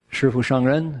Shifu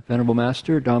Shangren, Venerable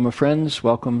Master, Dharma friends,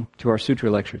 welcome to our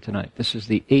Sutra lecture tonight. This is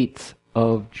the 8th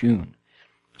of June,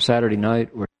 Saturday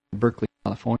night. We're in Berkeley,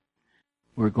 California.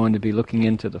 We're going to be looking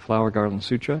into the Flower Garland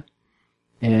Sutra,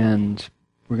 and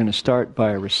we're going to start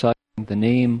by reciting the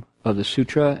name of the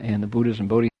sutra and the Buddhas and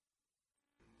Bodhisattvas.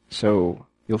 So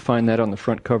you'll find that on the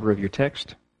front cover of your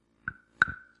text.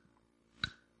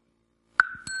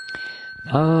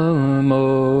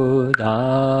 Namo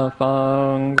Da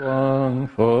Fang Guang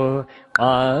Fo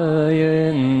Hua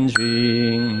Yin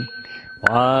Jing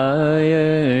Hua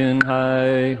Yin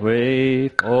Hai Hui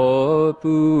Fo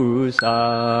Pu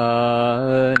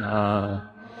Sa Na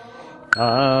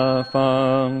Da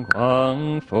Fang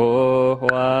Guang Fo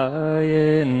Hua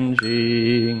Yin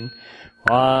Jing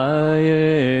Hua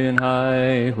Yin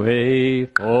Hai Hui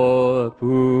Fo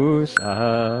Pu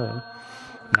Sa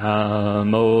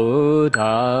Namo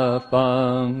Da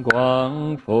Fang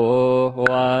Guang Fo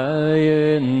Hua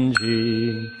Yin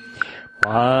Jing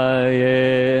Hua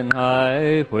Yin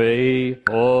Hai Hui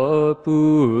Fo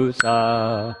Pu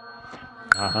Sa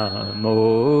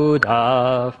Namo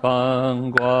Da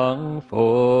Fang Guang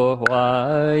Fo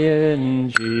Hua Yin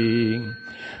Jing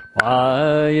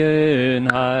Hua Yin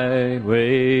Hai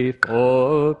Hui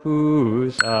Fo Pu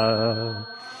Sa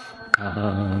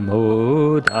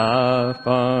Namo Da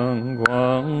Fang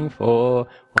Guang Fo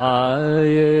Hua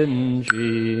Yin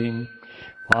Jing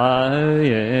Hua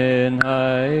Yin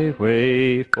Hai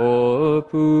Hui Fo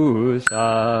Pu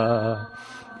Sa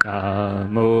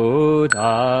Namo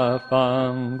Da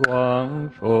Fang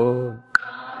Guang Fo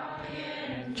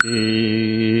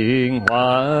Jing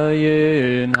Hua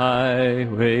Yin Hai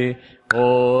Hui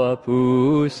Fo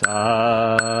Pu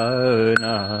Sa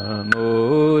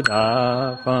Namo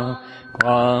Da Fang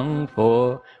Guang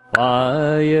Fo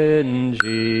Hua Yin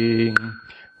Jing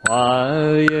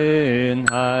Hua Yin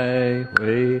Hai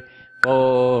Hui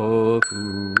Fo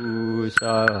Pu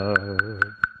Sa.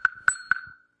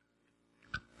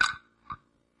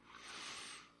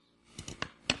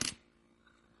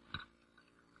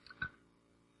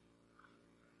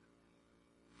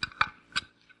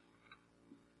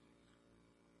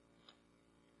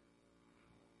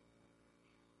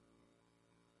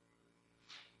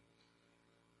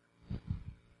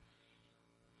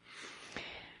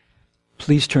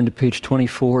 Please turn to page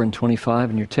 24 and 25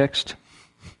 in your text.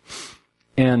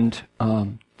 And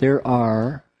there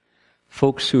are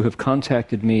folks who have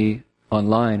contacted me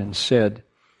online and said,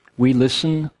 we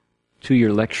listen to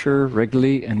your lecture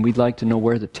regularly and we'd like to know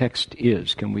where the text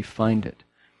is. Can we find it?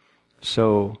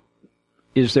 So,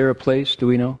 is there a place? Do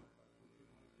we know?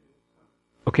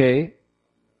 Okay.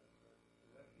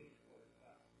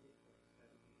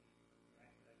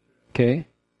 Okay.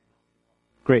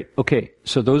 Great. Okay.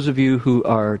 So those of you who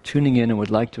are tuning in and would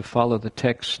like to follow the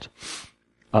text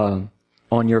on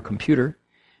your computer,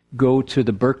 go to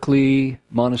the Berkeley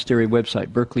Monastery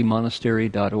website,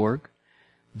 berkeleymonastery.org.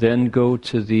 Then go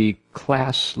to the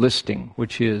class listing,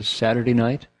 which is Saturday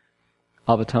night,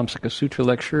 Avatamsaka Sutra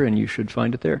lecture, and you should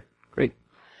find it there. Great.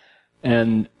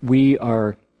 And we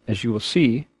are, as you will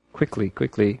see, quickly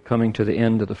coming to the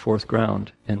end of the fourth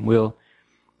ground, and we're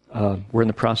in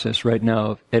the process right now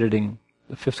of editing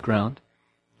the fifth ground,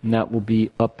 and that will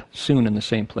be up soon in the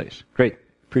same place. Great.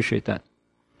 Appreciate that.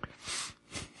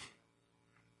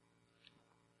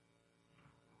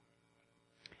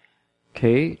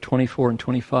 Okay, 24 and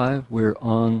 25, we're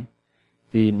on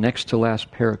the next to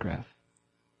last paragraph.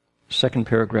 Second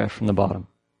paragraph from the bottom.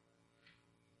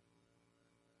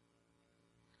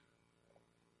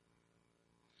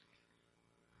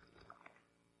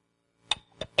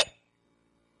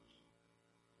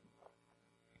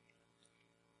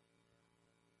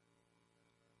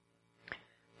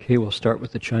 Okay, we'll start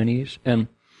with the Chinese. And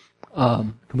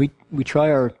can we try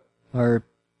our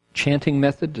chanting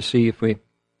method to see if we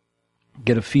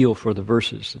get a feel for the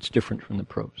verses that's different from the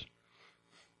prose.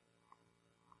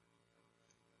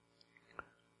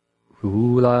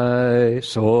 Ru lai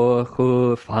so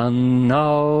hu fan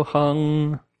nao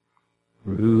hang.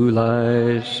 Ru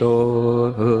lai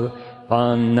so hu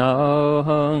fan nao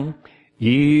hang.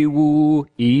 Yi wu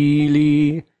yi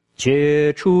li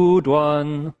jie chu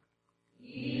duan.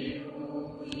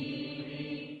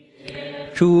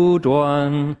 初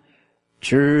端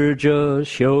智者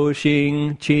修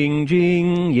行清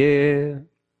净业，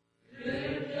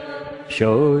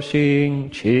修行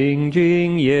清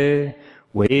净业，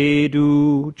唯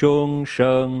度众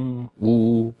生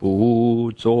无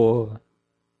不作。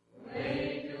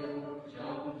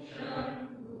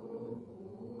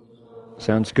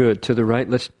Sounds good. To the right,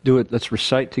 let's do it. Let's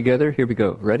recite together. Here we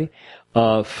go. Ready?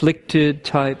 Afflicted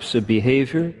types of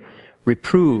behavior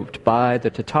reproved by the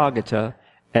Tathagata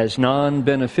as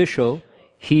non-beneficial,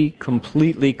 he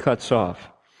completely cuts off.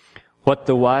 What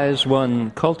the wise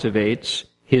one cultivates,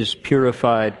 his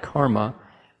purified karma,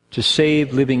 to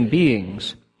save living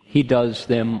beings, he does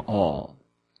them all.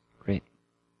 Great.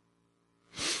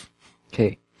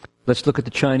 Okay, let's look at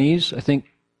the Chinese. I think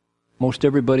most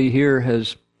everybody here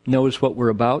knows what we're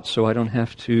about, so I don't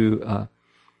have to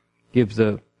give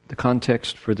the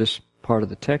context for this part of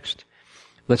the text.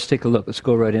 Let's take a look. Let's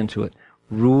go right into it.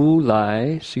 Ru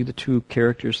Lai, see the two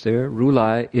characters there? Ru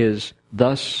Lai is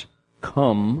thus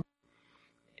come,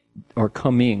 or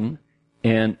coming,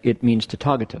 and it means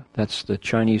Tathagata. That's the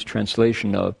Chinese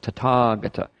translation of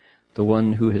Tathagata, the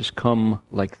one who has come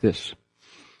like this.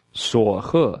 So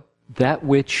he, that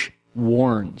which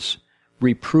warns,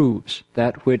 reproves,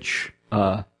 that which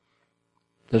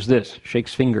does this,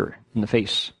 shakes finger in the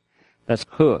face. That's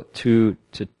he,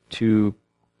 to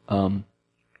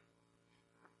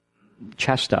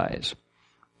chastise.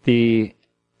 The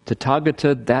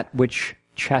Tathagata, that which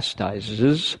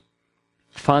chastises.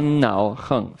 Fan nao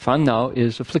heng. Fan nao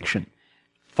is affliction.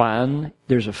 Fan,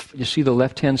 you see the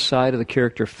left-hand side of the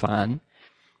character fan.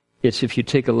 It's if you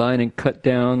take a line and cut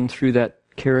down through that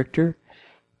character,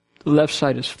 the left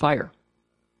side is fire.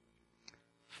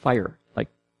 Fire, like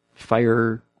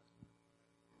fire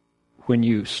when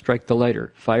you strike the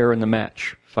lighter, fire in the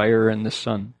match, fire in the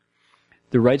sun.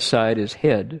 The right side is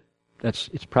head.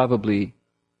 It's probably,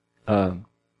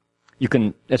 you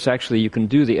can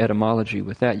do the etymology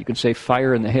with that. You can say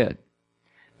fire in the head,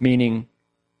 meaning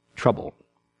trouble.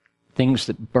 Things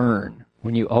that burn,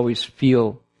 when you always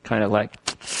feel kind of like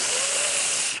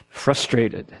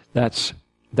frustrated. That's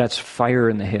fire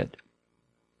in the head.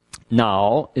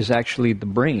 Now is actually the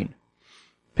brain.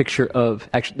 Picture of,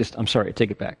 I'm sorry, I take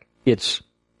it back. It's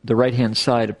the right-hand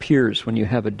side appears when you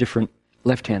have a different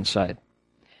left-hand side.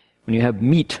 When you have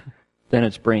meat, then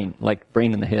it's brain, like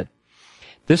brain in the head.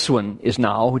 This one is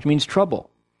now, which means trouble.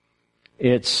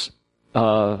 It's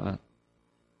hassles,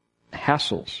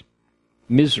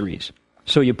 miseries.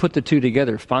 So you put the two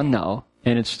together, fan nao,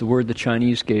 and it's the word the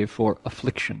Chinese gave for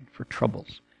affliction, for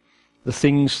troubles. The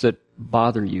things that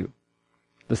bother you,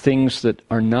 the things that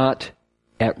are not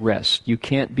at rest. You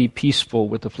can't be peaceful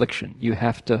with affliction. You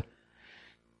have to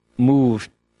move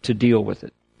to deal with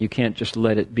it. You can't just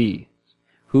let it be.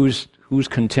 Who's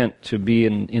content to be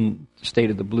in the state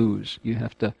of the blues? You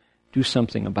have to do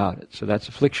something about it. So that's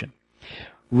affliction.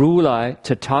 Ru Lai,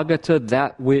 Tathagata,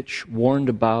 that which warned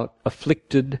about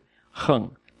afflicted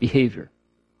heng, behavior.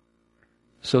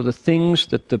 So the things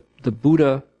that the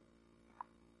Buddha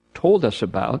told us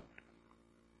about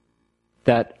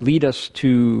that lead us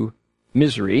to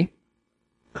misery,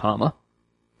 comma,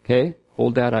 okay,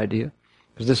 hold that idea,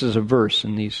 because this is a verse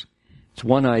in these, it's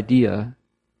one idea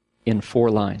in 4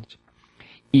 lines.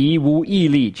 Yi wu yi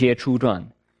li jie chu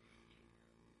zhuan.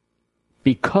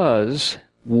 Because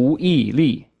wu yi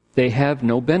li, they have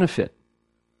no benefit.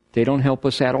 They don't help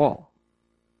us at all.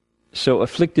 So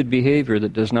afflicted behavior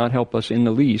that does not help us in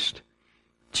the least,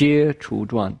 jie chu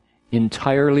zhuan,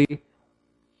 entirely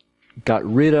got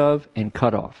rid of and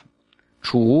cut off.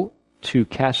 Chu, to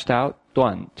cast out,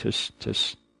 duan,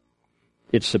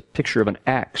 it's a picture of an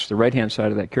axe. The right-hand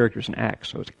side of that character is an axe.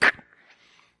 So it's,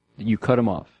 you cut them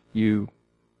off. You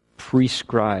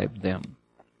prescribe them.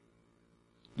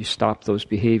 You stop those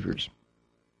behaviors.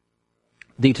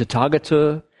 The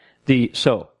Tathagata,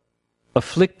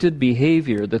 afflicted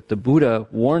behavior that the Buddha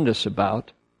warned us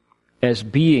about as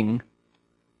being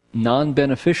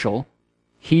non-beneficial,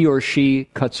 he or she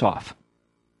cuts off,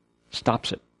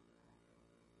 stops it.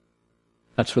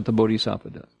 That's what the Bodhisattva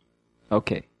does.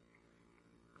 Okay.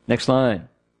 Next line,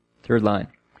 3rd line.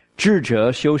 智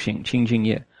者修行清净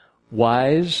业.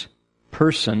 Wise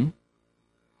person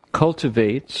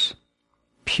cultivates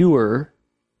purified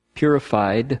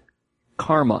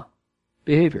karma,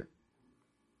 behavior.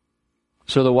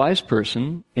 So the wise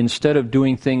person, instead of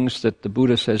doing things that the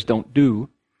Buddha says don't do,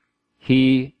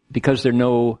 because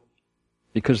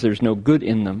there's no good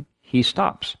in them, he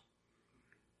stops.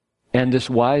 And this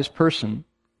wise person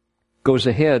goes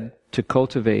ahead to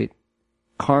cultivate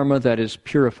karma that is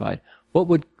purified. What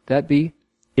would that be?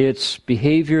 It's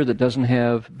behavior that doesn't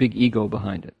have big ego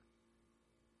behind it.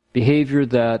 Behavior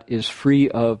that is free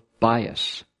of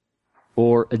bias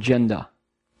or agenda.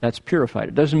 That's purified.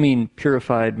 It doesn't mean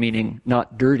purified meaning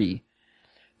not dirty.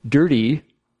 Dirty,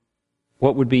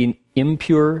 what would be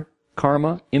impure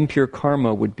karma? Impure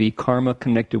karma would be karma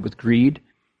connected with greed,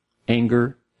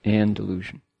 anger, and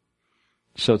delusion.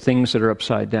 So things that are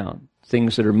upside down,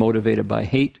 things that are motivated by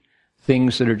hate,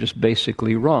 things that are just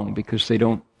basically wrong because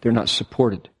they're not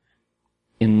supported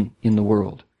in the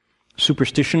world.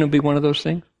 Superstition would be one of those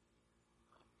things.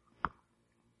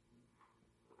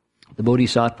 the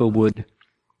bodhisattva would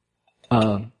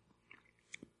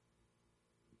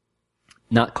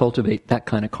not cultivate that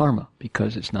kind of karma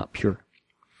because it's not pure.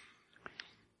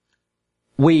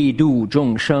 为度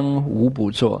众生无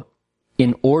不作.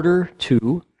 In order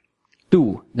to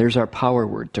do, there's our power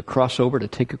word, to cross over, to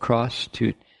take across,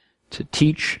 to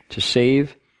teach, to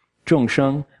save. 众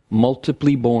生,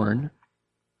 multiply born,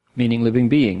 meaning living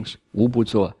beings. 无不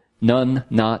作, none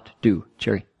not do.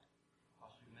 Jerry.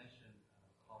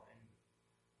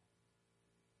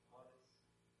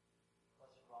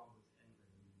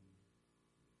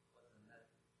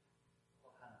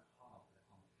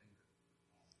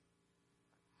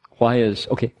 Why is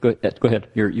okay? Go ahead.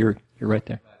 You're right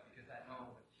there. Because I know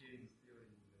what James theory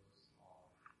was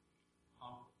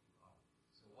harmful.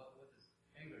 So what is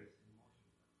anger is emotion?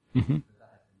 Does that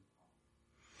have any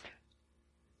karma?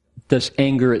 Does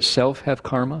anger itself have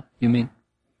karma? You mean?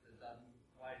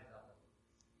 Why is that?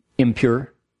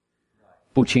 Impure.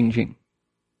 不清净.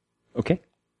 Okay.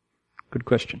 Good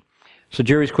question. So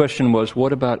Jerry's question was,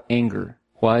 what about anger?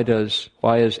 Why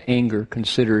is anger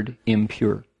considered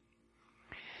impure?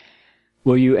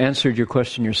 Well, you answered your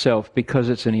question yourself, because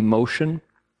it's an emotion.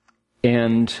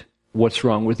 And what's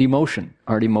wrong with emotion?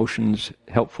 Aren't emotions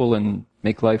helpful and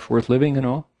make life worth living and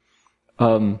all?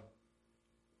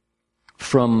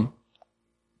 From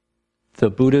the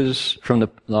Buddha's,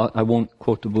 I won't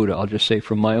quote the Buddha, I'll just say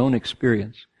from my own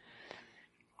experience,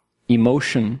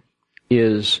 emotion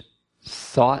is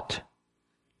thought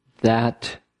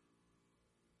that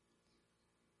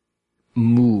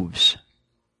moves.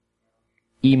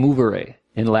 Immovere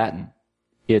in Latin.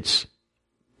 It's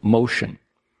motion.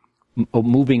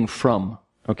 Moving from.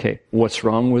 Okay, what's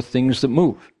wrong with things that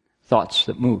move? Thoughts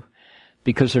that move.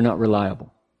 Because they're not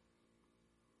reliable.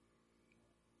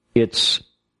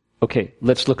 Okay,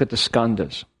 let's look at the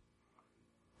skandhas.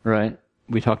 Right?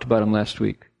 We talked about them last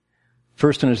week.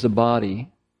 First one is the body.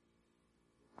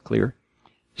 Clear?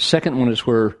 Second one is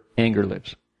where anger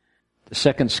lives. The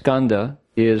second skandha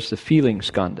is the feeling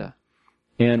skandha.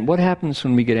 And what happens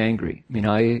when we get angry? I mean,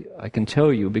 I can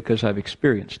tell you because I've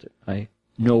experienced it. I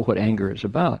know what anger is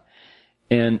about.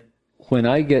 And when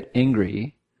I get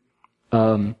angry,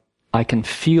 I can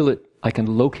feel it, I can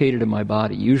locate it in my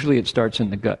body. Usually it starts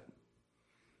in the gut.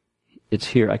 It's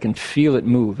here. I can feel it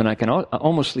move, and I can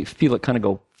almost feel it kind of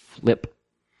go flip.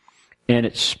 And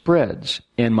it spreads,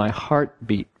 and my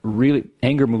heartbeat really,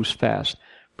 anger moves fast.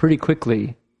 Pretty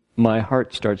quickly, my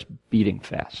heart starts beating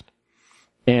fast.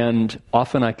 And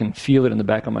often I can feel it in the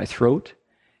back of my throat,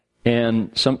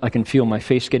 and I can feel my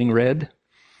face getting red.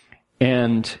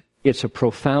 And it's a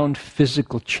profound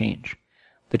physical change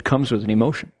that comes with an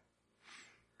emotion.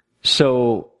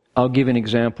 So I'll give an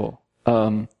example.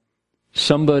 I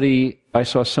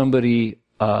saw somebody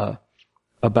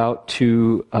about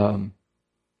to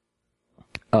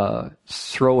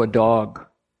throw a dog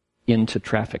into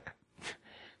traffic.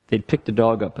 They'd picked the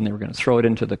dog up and they were going to throw it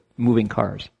into the moving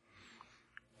cars.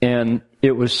 And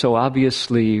it was so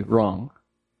obviously wrong.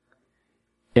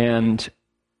 And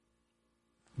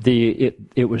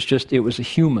it was a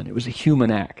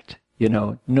human act. You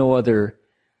know, no other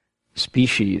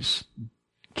species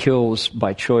kills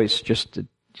by choice just to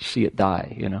see it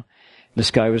die, you know.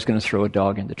 This guy was going to throw a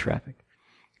dog into traffic.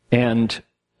 And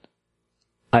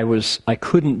I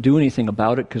couldn't do anything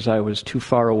about it because I was too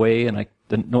far away, and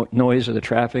the noise of the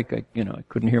traffic, I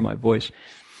couldn't hear my voice.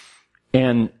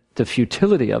 And the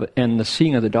futility of it, and the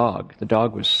seeing of the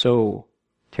dog was so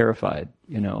terrified,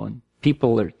 and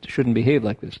people shouldn't behave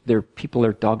like this. People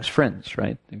are dogs' friends,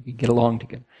 right? They get along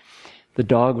together. The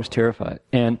dog was terrified,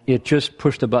 and it just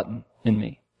pushed a button in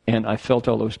me, and I felt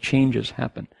all those changes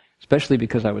happen, especially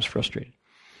because I was frustrated.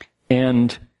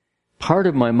 And part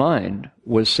of my mind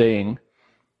was saying,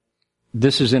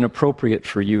 this is inappropriate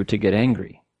for you to get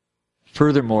angry.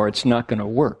 Furthermore, it's not going to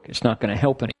work. It's not going to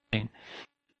help anything.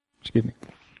 Excuse me.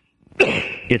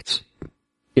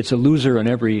 It's a loser in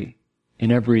every,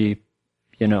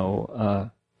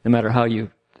 no matter how you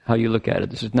look at it.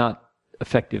 This is not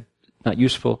effective, not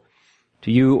useful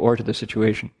to you or to the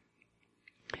situation.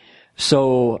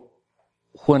 So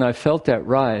when I felt that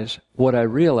rise, what I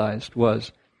realized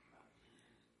was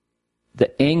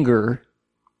the anger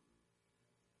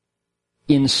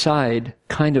inside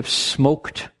kind of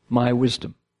smoked my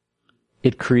wisdom.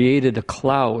 It created a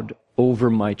cloud over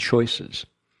my choices.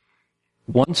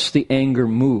 Once the anger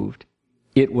moved,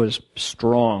 it was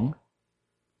strong.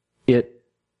 It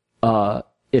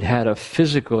had a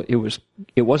physical,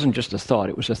 it wasn't just a thought,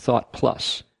 it was a thought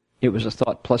plus. It was a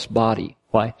thought plus body.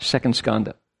 Why? Second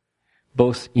skandha.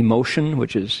 Both emotion,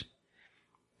 which is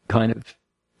kind of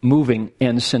moving,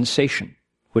 and sensation,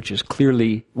 which is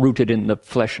clearly rooted in the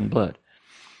flesh and blood.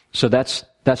 So that's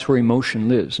where emotion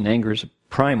lives, and anger is a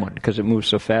prime one because it moves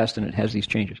so fast and it has these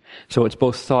changes. So it's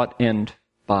both thought and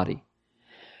body.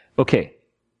 Okay,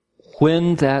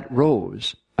 when that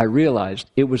rose, I realized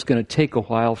it was going to take a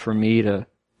while for me to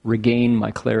regain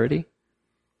my clarity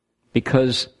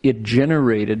because it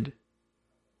generated,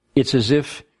 it's as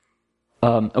if,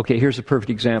 okay, here's a perfect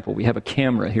example. We have a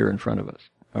camera here in front of us,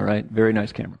 all right? Very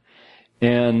nice camera.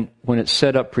 And when it's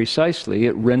set up precisely,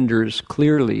 it renders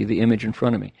clearly the image in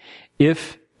front of me.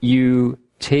 If you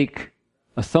take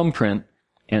a thumbprint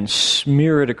and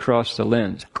smear it across the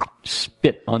lens,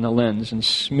 spit on the lens and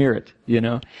smear it,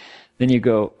 then you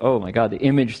go, oh my God, the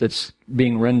image that's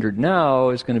being rendered now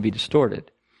is going to be distorted.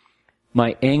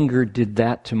 My anger did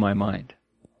that to my mind.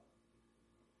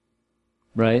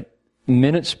 Right?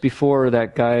 Minutes before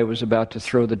that guy was about to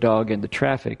throw the dog into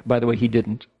traffic, by the way, he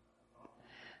didn't,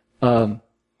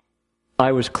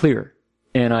 I was clear.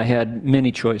 And I had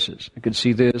many choices. I could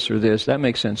see this or this. That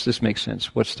makes sense. This makes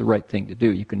sense. What's the right thing to do?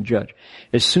 You can judge.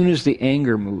 As soon as the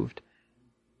anger moved,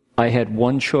 I had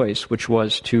one choice, which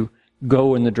was to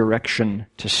go in the direction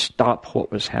to stop what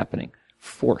was happening.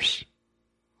 Force.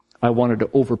 I wanted to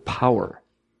overpower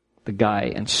the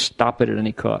guy and stop it at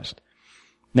any cost.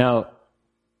 Now,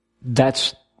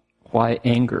 that's why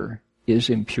anger is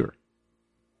impure.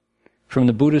 From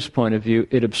the Buddhist point of view,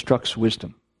 it obstructs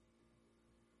wisdom.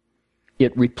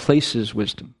 It replaces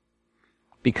wisdom.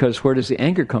 Because where does the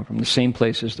anger come from? The same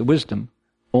place as the wisdom.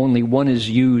 Only one is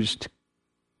used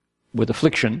with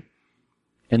affliction,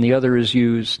 and the other is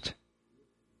used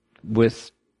with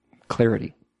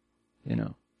clarity.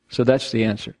 So that's the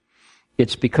answer.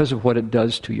 It's because of what it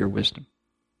does to your wisdom.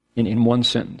 In one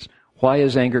sentence. Why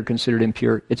is anger considered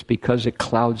impure? It's because it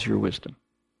clouds your wisdom.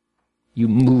 You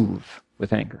move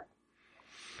with anger.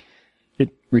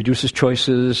 It reduces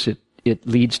choices. It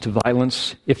leads to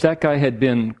violence. If that guy had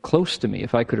been close to me,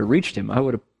 if I could have reached him, I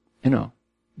would have,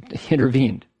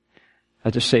 intervened. I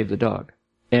just saved the dog.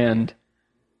 And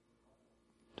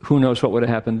who knows what would have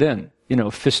happened then?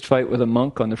 Fist fight with a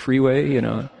monk on the freeway,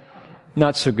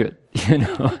 not so good,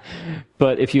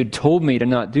 But if you'd told me to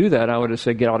not do that, I would have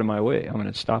said, get out of my way. I'm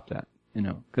going to stop that,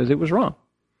 because it was wrong.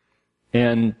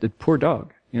 And the poor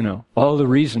dog, all the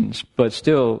reasons, but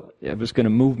still it was going to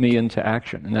move me into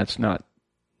action, and that's not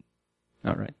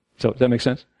right. So does that make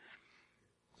sense?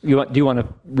 Do you want to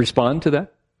respond to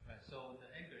that? Right. So the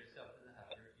anger itself doesn't have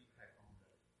direct impact on the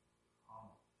karma,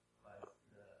 but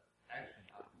the action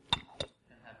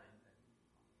can have an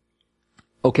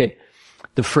impact. Okay.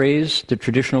 The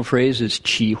traditional phrase is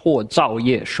起祸造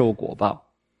业受果报.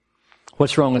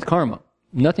 What's wrong with karma?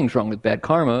 Nothing's wrong with bad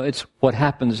karma. It's what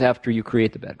happens after you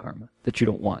create the bad karma that you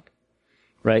don't want.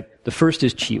 Right? The first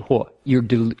is 起祸.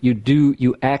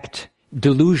 You act.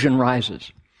 Delusion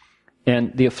rises.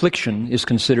 And the affliction is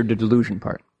considered the delusion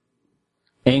part.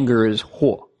 Anger is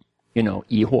祸,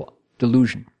 疑惑,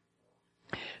 delusion.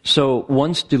 So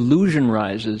once delusion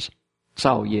rises,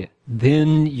 造业,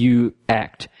 then you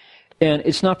act. And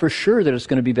it's not for sure that it's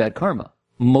going to be bad karma.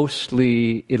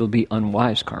 Mostly it'll be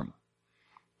unwise karma.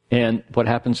 And what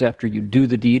happens after you do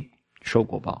the deed? 受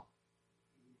果报.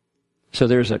 So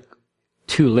there's a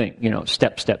two link,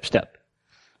 step, step, step.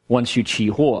 Once you 起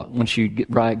祸,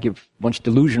 once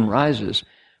delusion rises,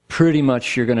 pretty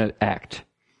much you're going to act.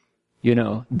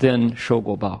 Then 受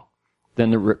果报.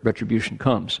 Then the retribution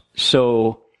comes.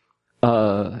 So,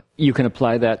 you can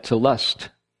apply that to lust.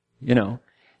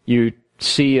 You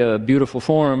see a beautiful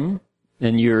form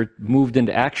and you're moved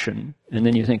into action, and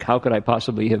then you think, how could I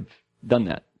possibly have done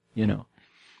that?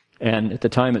 And at the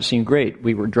time it seemed great.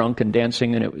 We were drunk and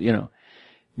dancing, and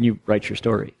you write your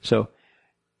story. So,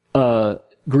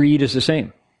 greed is the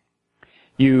same.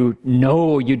 You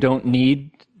know you don't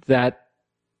need that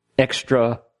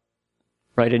extra,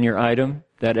 right, in your item,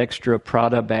 that extra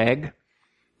Prada bag.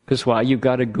 Because why? You've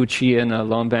got a Gucci and a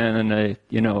Lanvin and a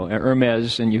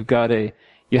Hermes, and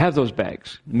you have those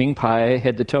bags. Ming Pai,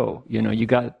 head to toe. You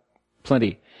got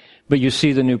plenty. But you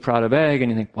see the new Prada bag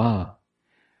and you think, wow,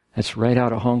 that's right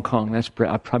out of Hong Kong. That's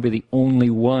probably the only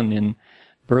one in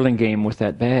Burlingame with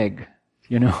that bag.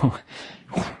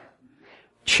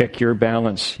 Check your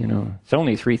balance, it's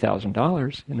only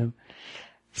 $3,000,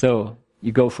 So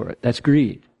you go for it. That's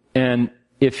greed. And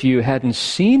if you hadn't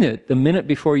seen it the minute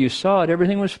before you saw it,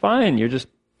 everything was fine.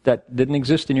 That didn't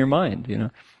exist in your mind,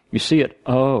 You see it,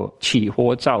 起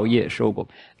祸造业受果.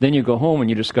 Then you go home and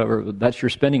you discover that's your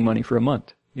spending money for a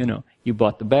month, You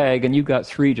bought the bag and you got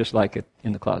 3 just like it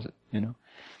in the closet,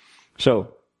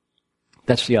 So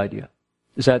that's the idea.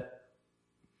 Is that,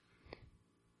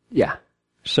 yeah.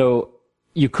 So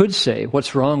you could say,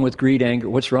 what's wrong with greed, anger?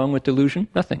 What's wrong with delusion?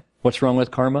 Nothing. What's wrong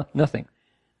with karma? Nothing.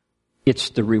 It's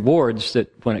the rewards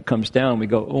that when it comes down, we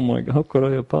go, oh my God, how could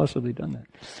I have possibly done that?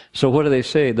 So what do they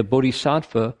say? The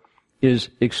bodhisattva is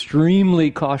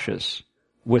extremely cautious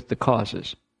with the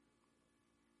causes.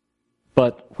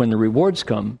 But when the rewards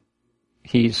come,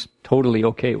 he's totally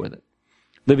okay with it.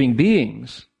 Living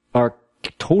beings are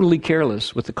totally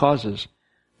careless with the causes.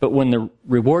 But when the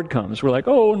reward comes, we're like,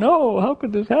 oh no, how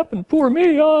could this happen? Poor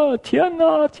me, tian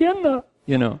na, tian na.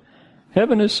 You know,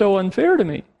 heaven is so unfair to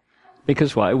me.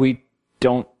 Because why? We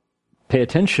don't pay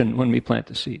attention when we plant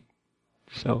the seed.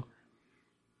 So,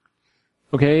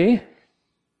 okay.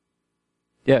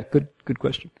 Yeah, good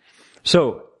question.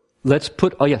 So, let's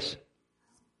put, oh yes.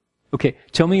 Okay,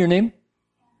 tell me your name.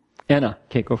 Anna.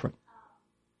 Okay, go for it.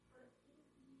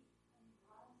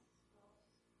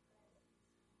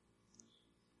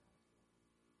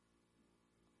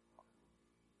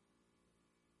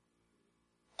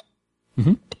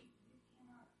 Mm-hmm.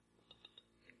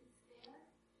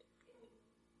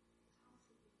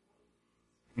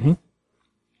 Mm-hmm.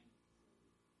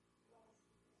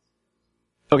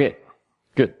 Okay,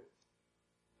 good.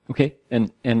 Okay,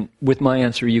 and with my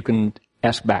answer, you can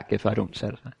ask back if I don't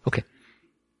satisfy. Okay.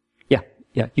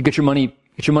 Yeah. You get your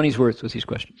money's worth with these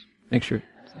questions. Make sure.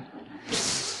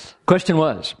 Question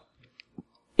was,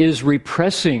 is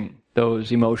repressing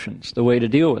those emotions the way to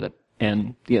deal with it?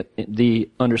 And the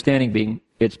understanding being,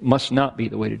 it must not be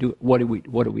the way to do it. What do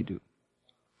we do?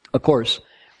 Of course,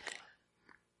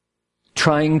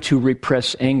 trying to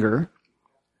repress anger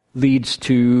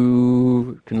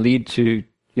can lead to,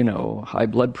 high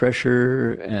blood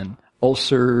pressure and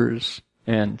ulcers,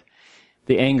 and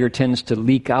the anger tends to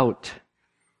leak out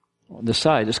the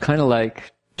side. It's kind of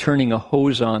like turning a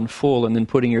hose on full and then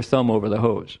putting your thumb over the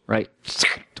hose, right?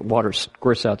 The water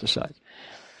squirts out the sides.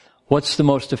 What's the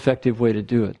most effective way to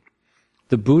do it?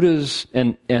 The Buddhas,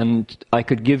 and I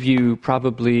could give you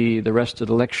probably the rest of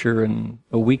the lecture and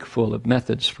a week full of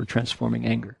methods for transforming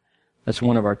anger. That's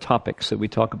one of our topics that we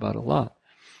talk about a lot.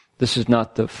 This is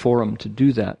not the forum to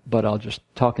do that, but I'll just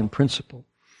talk in principle.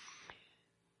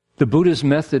 The Buddha's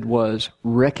method was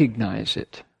recognize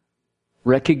it.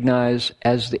 Recognize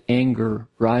as the anger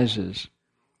rises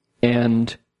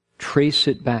and trace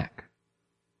it back.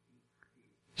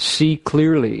 See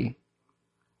clearly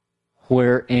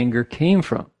where anger came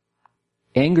from.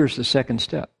 Anger's the second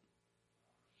step.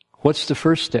 What's the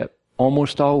first step?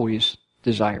 Almost always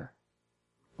desire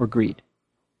or greed.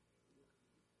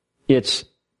 It's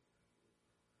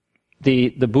the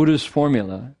Buddha's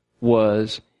formula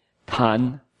was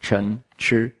tan, chen,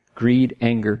 chi, greed,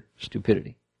 anger,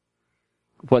 stupidity.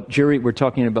 We're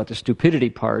talking about the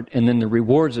stupidity part and then the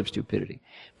rewards of stupidity.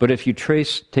 But if you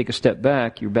take a step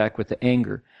back, you're back with the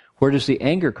anger. Where does the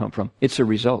anger come from? It's a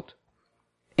result.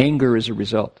 Anger is a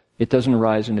result. It doesn't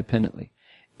arise independently.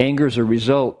 Anger is a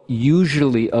result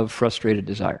usually of frustrated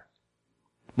desire.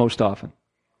 Most often.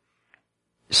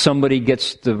 Somebody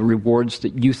gets the rewards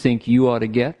that you think you ought to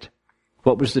get.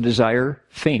 What was the desire?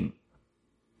 Fame.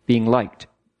 Being liked.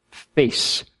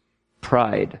 Face.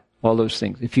 Pride. All those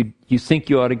things. If you think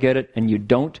you ought to get it and you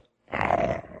don't,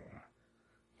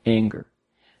 anger.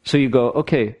 So you go,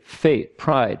 okay, fate,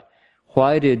 pride.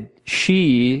 Why did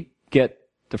she get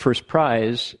the first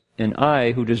prize and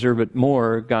I, who deserve it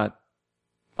more, got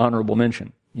honorable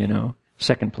mention,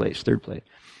 second place, third place.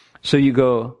 So you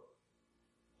go,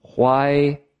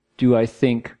 why do I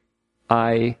think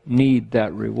I need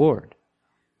that reward?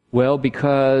 Well,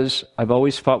 because I've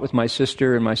always fought with my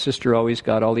sister, and my sister always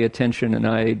got all the attention, and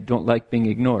I don't like being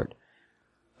ignored.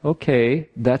 Okay,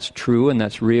 that's true and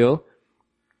that's real.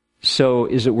 So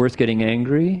is it worth getting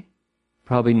angry?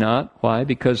 Probably not. Why?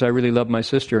 Because I really love my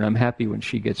sister, and I'm happy when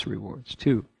she gets rewards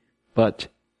too. But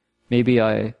maybe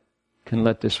I can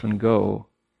let this one go.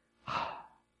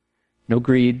 No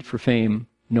greed for fame,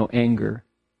 no anger,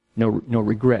 no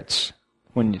regrets.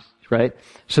 Right?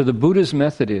 So the Buddha's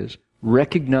method is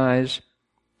recognize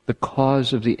the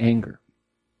cause of the anger.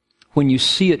 When you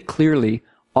see it clearly,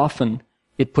 often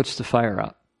it puts the fire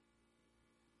out.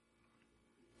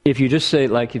 If you just say,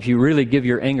 if you really give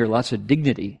your anger lots of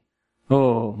dignity,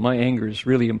 oh, my anger is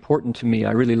really important to me,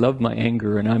 I really love my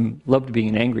anger, and I'm loved being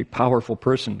an angry, powerful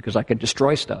person because I can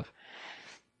destroy stuff.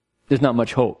 There's not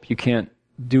much hope. You can't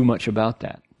do much about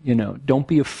that. Don't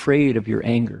be afraid of your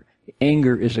anger.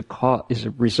 Anger is a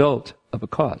result of a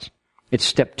cause. It's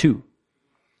step 2.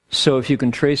 So if you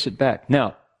can trace it back.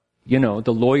 Now,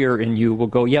 the lawyer in you will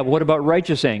go, yeah, what about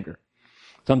righteous anger?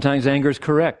 Sometimes anger is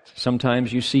correct.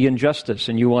 Sometimes you see injustice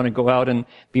and you want to go out and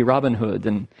be Robin Hood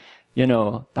and,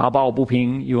 打抱不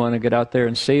平. You want to get out there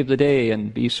and save the day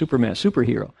and be Superman,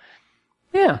 superhero.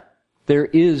 Yeah, there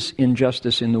is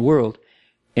injustice in the world.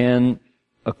 And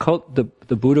the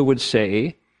Buddha would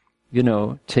say,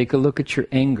 take a look at your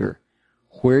anger.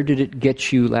 Where did it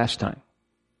get you last time?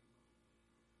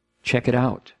 Check it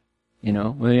out.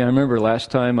 Well, I remember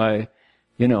last time I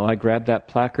grabbed that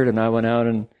placard and I went out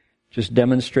and just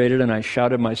demonstrated and I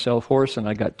shouted myself hoarse and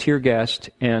I got tear gassed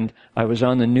and I was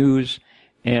on the news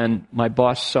and my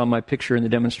boss saw my picture in the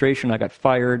demonstration. I got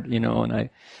fired, and on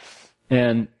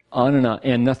and on,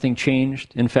 and nothing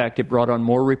changed. In fact, it brought on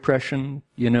more repression,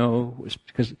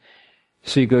 because,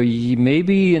 so you go,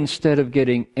 maybe instead of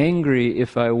getting angry,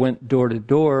 if I went door to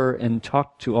door and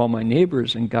talked to all my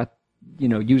neighbors and got,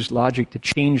 used logic to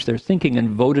change their thinking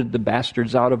and voted the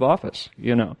bastards out of office,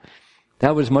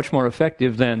 that was much more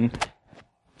effective than,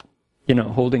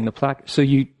 holding the plaque. So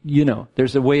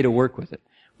there's a way to work with it.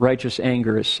 Righteous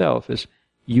anger itself is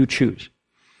you choose.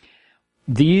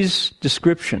 These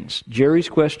descriptions, Jerry's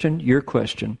question, your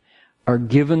question, are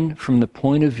given from the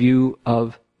point of view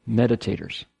of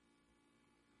meditators.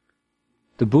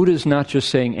 The Buddha is not just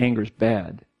saying anger is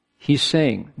bad. He's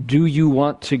saying, do you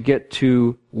want to get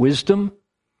to wisdom?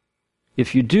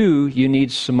 If you do, you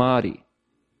need samadhi.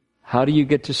 How do you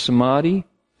get to samadhi?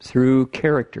 Through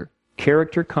character.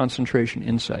 Character, concentration,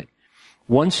 insight.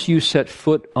 Once you set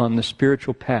foot on the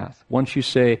spiritual path, once you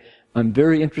say, I'm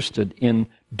very interested in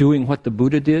doing what the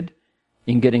Buddha did,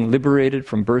 in getting liberated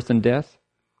from birth and death,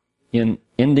 in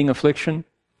ending affliction,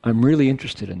 I'm really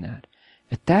interested in that.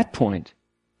 At that point,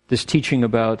 this teaching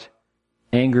about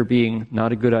anger being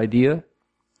not a good idea,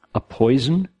 a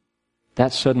poison,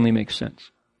 that suddenly makes sense.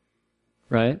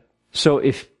 Right? So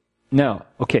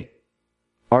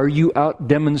are you out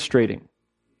demonstrating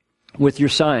with your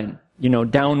sign,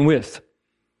 down with,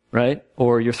 right?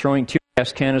 Or you're throwing tear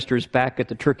gas canisters back at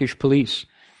the Turkish police.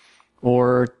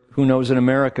 Or who knows, in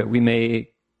America,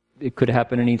 it could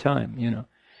happen any time,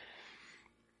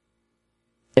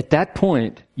 At that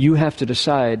point, you have to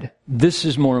decide, this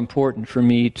is more important for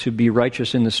me to be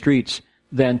righteous in the streets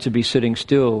than to be sitting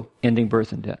still, ending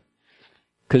birth and death.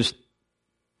 Because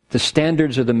the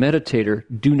standards of the meditator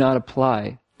do not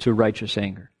apply to righteous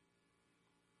anger.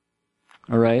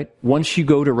 All right? Once you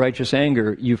go to righteous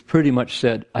anger, you've pretty much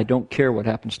said, I don't care what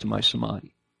happens to my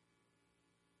samadhi.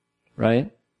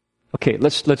 Right? Okay,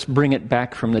 let's bring it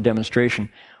back from the demonstration.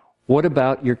 What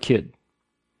about your kid?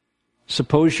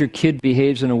 Suppose your kid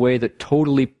behaves in a way that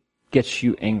totally gets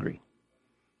you angry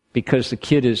because the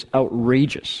kid is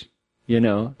outrageous.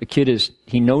 The kid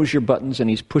he knows your buttons and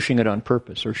he's pushing it on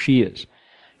purpose, or she is.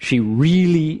 She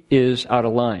really is out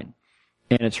of line.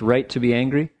 And it's right to be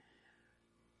angry.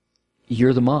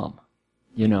 You're the mom.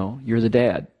 You're the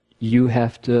dad. You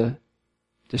have to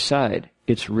decide.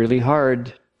 It's really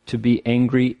hard to be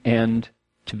angry and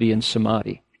to be in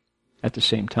samadhi at the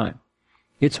same time.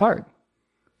 It's hard.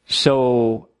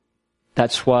 So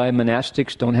that's why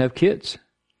monastics don't have kids.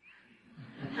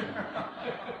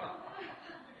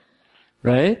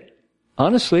 Right?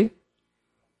 Honestly.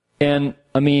 And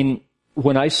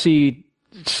when I see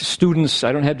students,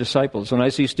 I don't have disciples, when I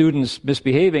see students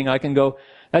misbehaving, I can go,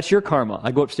 that's your karma.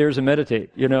 I go upstairs and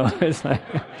meditate, It's like,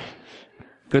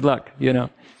 good luck,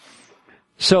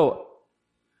 So,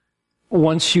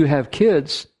 once you have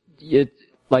kids,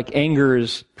 anger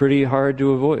is pretty hard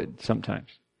to avoid sometimes.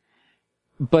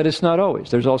 But it's not always.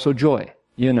 There's also joy,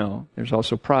 There's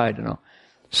also pride and all.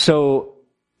 So,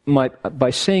 by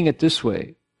saying it this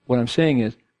way, what I'm saying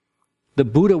is, the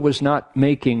Buddha was not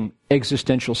making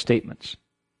existential statements.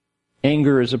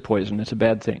 Anger is a poison. It's a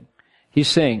bad thing. He's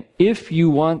saying, if you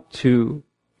want to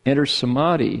enter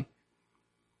samadhi,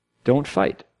 don't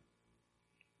fight.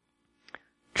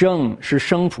 正是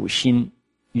生辅心，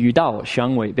与道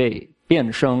相违背，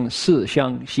变生四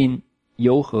相心，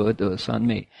由何得三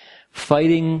昧?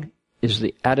 Fighting is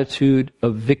the attitude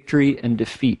of victory and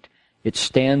defeat. It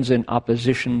stands in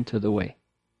opposition to the way,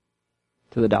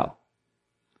 to the Tao.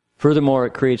 Furthermore,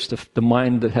 it creates the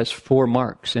mind that has 4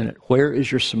 marks in it. Where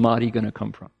is your samadhi going to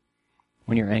come from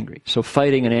when you're angry? So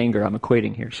fighting and anger, I'm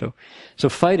equating here. So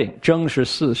fighting, 正是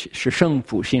生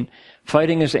辅心.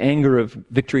 Fighting is the anger of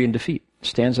victory and defeat.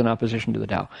 Stands in opposition to the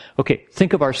Tao. Okay,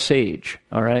 think of our sage,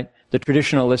 all right? The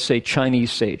traditional, let's say,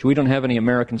 Chinese sage. We don't have any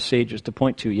American sages to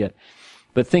point to yet.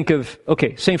 But think of,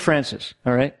 St. Francis,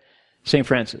 all right? St.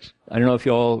 Francis. I don't know if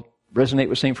you all resonate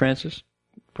with St. Francis.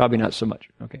 Probably not so much.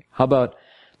 Okay. How about,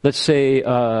 let's say,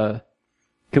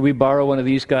 could we borrow one of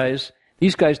these guys?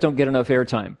 These guys don't get enough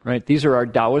airtime, right? These are our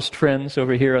Taoist friends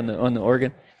over here on the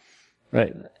organ.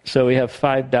 Right. So we have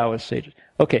 5 Taoist sages.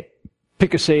 Okay.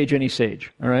 Pick a sage, any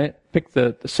sage, all right? Pick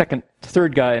the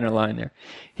third guy in a line there.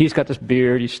 He's got this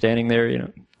beard, he's standing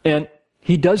there, And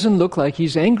He doesn't look like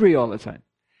he's angry all the time.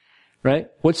 Right?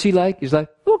 What's he like? He's like,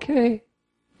 okay,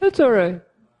 that's all right.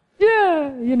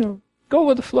 Yeah, go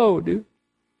with the flow, dude.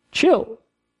 Chill,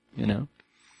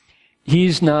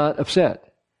 He's not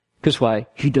upset. Because why?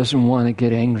 He doesn't want to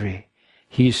get angry.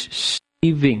 He's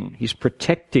he's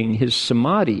protecting his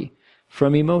samadhi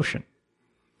from emotion.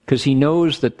 Because he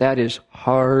knows that is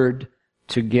hard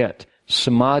to get.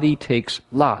 Samadhi takes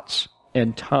lots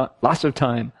of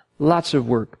time, lots of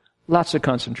work, lots of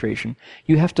concentration.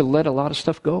 You have to let a lot of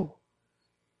stuff go.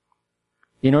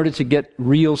 In order to get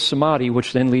real samadhi,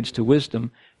 which then leads to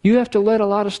wisdom, you have to let a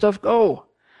lot of stuff go.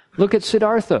 Look at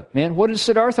Siddhartha, man. What did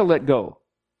Siddhartha let go?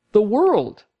 The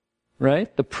world,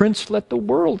 right? The prince let the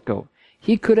world go.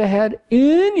 He could have had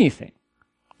anything.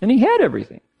 And he had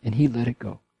everything. And he let it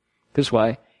go. Because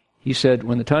why? He said,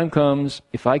 when the time comes,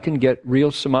 if I can get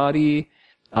real samadhi,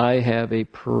 I have a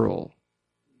pearl.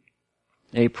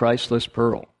 A priceless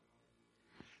pearl.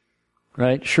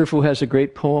 Right? Shifu has a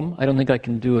great poem. I don't think I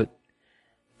can do it.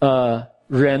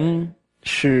 人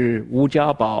是无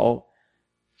家宝，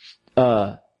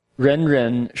人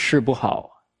人是不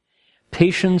好.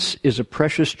 Patience is a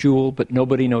precious jewel, but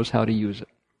nobody knows how to use it.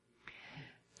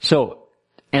 So,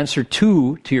 answer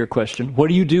 2 to your question, what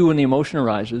do you do when the emotion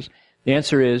arises? The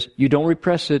answer is, you don't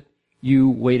repress it,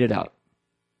 you wait it out.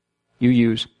 You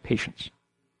use patience.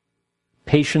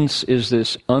 Patience is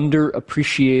this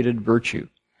underappreciated virtue.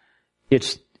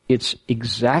 It's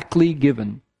exactly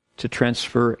given to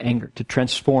transform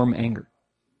anger.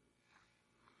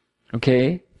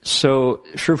 Okay? So,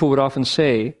 Shifu would often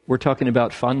say, we're talking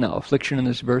about fanna, affliction in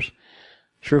this verse.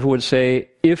 Shifu would say,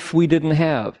 if we didn't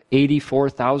have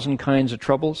 84,000 kinds of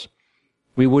troubles,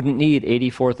 we wouldn't need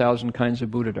 84,000 kinds of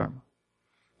Buddha Dharma.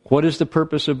 What is the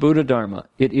purpose of Buddha Dharma?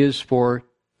 It is for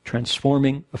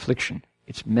transforming affliction.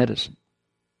 It's medicine.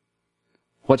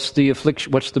 What's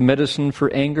the medicine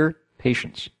for anger?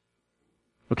 Patience.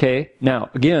 Okay? Now,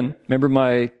 again, remember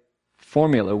my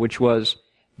formula, which was,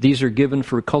 these are given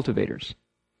for cultivators.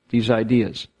 These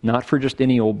ideas. Not for just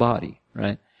any old body,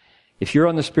 right? If you're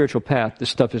on the spiritual path, this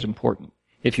stuff is important.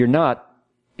 If you're not,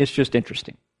 it's just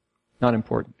interesting. Not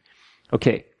important.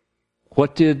 Okay.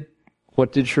 What did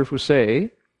Shifu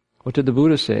say? What did the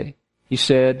Buddha say? He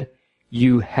said,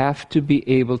 you have to be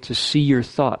able to see your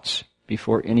thoughts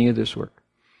before any of this work.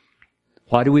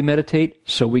 Why do we meditate?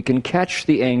 So we can catch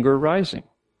the anger rising.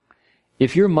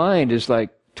 If your mind is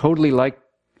totally like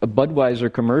a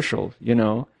Budweiser commercial,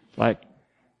 like,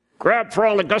 grab for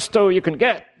all the gusto you can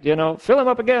get, fill him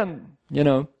up again, you're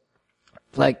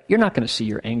not going to see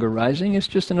your anger rising. It's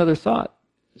just another thought.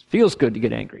 It feels good to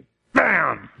get angry.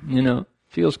 Bam!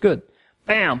 Feels good.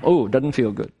 Bam! Oh, doesn't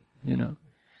feel good,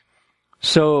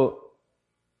 So,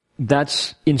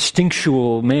 that's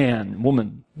instinctual man,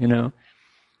 woman,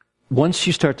 Once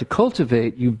you start to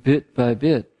cultivate, you bit by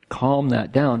bit calm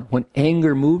that down. When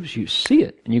anger moves, you see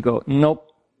it, and you go,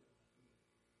 nope.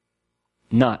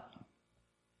 Not.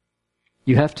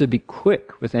 You have to be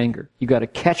quick with anger. You got to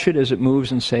catch it as it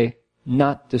moves and say,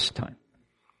 not this time.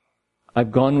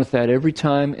 I've gone with that every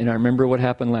time, and I remember what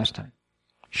happened last time.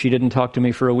 She didn't talk to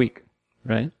me for a week,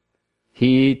 right?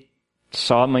 He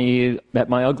saw me at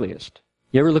my ugliest.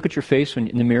 You ever look at your face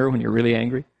in the mirror when you're really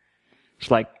angry?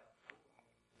 It's like,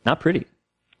 not pretty,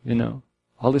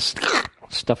 All this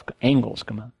stuff, angles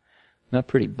come out. Not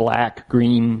pretty. Black,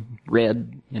 green,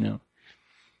 red,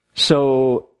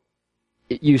 So,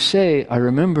 you say, I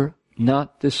remember,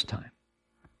 not this time.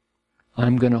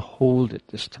 I'm going to hold it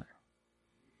this time.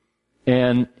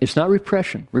 And it's not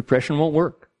repression. Repression won't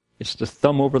work. It's the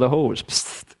thumb over the hose.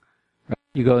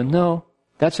 You go, no,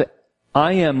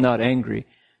 I am not angry.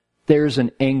 There's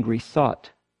an angry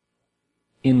thought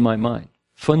in my mind.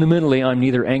 Fundamentally, I'm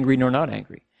neither angry nor not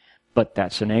angry. But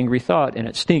that's an angry thought, and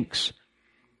it stinks.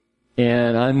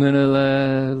 And I'm going to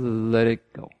let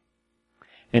it go.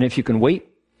 And if you can wait,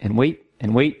 and wait,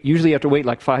 and wait, usually you have to wait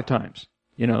 5 times.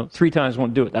 3 times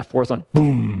won't do it. That 4th one,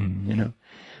 boom,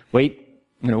 Wait,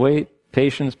 I'm going to wait.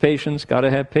 Patience, gotta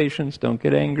have patience. Don't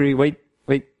get angry. Wait.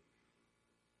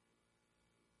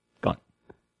 Gone.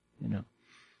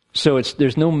 So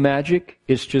there's no magic.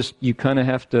 It's just you kind of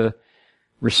have to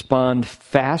respond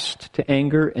fast to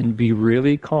anger and be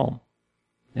really calm.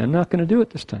 And I'm not going to do it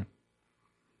this time.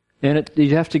 And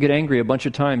you have to get angry a bunch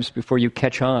of times before you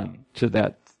catch on to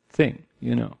that thing,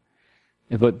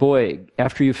 But boy,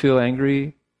 after you feel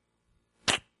angry,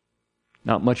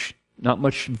 not much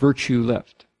virtue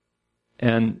left.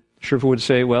 And Shifu would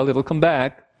say, well, it'll come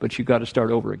back, but you've got to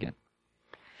start over again.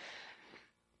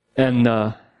 And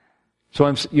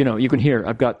so you can hear,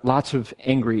 I've got lots of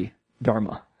angry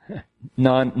Dharma,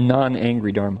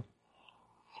 non-angry Dharma.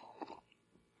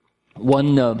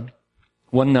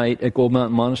 One night at Gold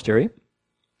Mountain Monastery,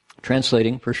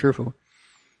 translating for Shifu,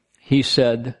 he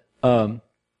said,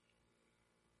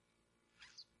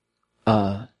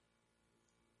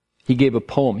 he gave a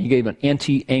poem. He gave an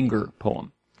anti-anger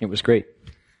poem. It was great.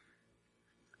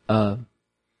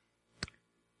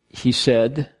 He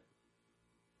said,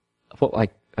 well, I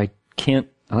can't,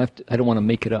 I don't want to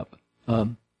make it up.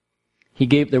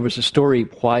 There was a story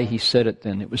why he said it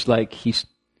then. It was like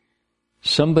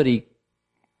somebody,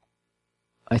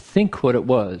 I think what it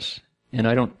was, and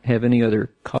I don't have any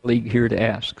other colleague here to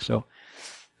ask, so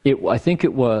I think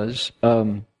it was,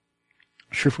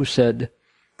 Shifu said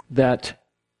that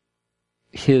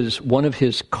one of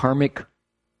his karmic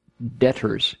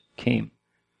debtors came.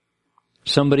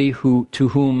 Somebody to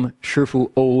whom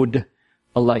Shifu owed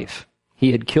a life.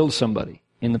 He had killed somebody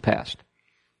in the past.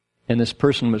 And this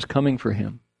person was coming for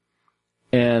him.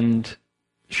 And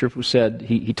Shifu said,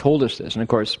 he told us this, and of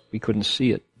course we couldn't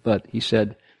see it, but he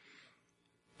said,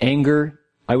 anger,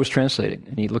 I was translating,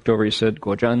 and he looked over, he said,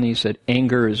 Guozhan, he said,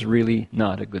 anger is really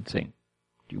not a good thing.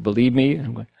 Do you believe me? And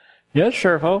I'm going, yes,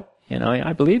 Shifu.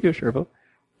 I believe you, Shifu.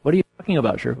 What are you talking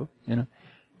about, Shifu?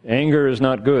 Anger is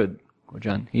not good,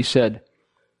 Guozhan. He said,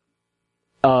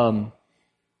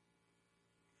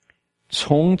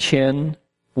 从前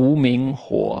无明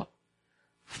火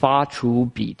发出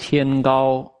比天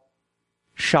高，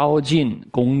烧尽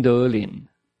功德林，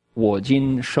我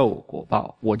今受果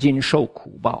报，我今受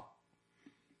苦报.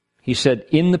 He said,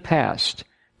 in the past,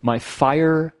 my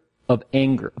fire of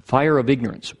anger, fire of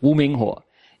ignorance, 无明火,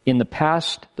 in the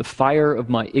past, the fire of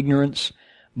my ignorance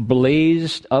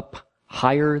blazed up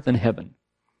higher than heaven.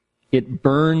 It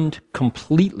burned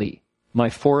completely my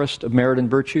forest of merit and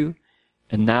virtue,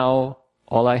 and now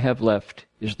all I have left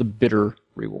is the bitter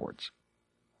rewards,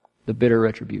 the bitter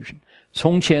retribution.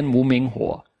 从前无明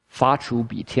火发出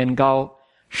比天高，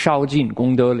烧尽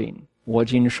功德林，我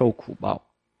今受苦报.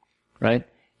 Right?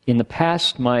 In the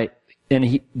past,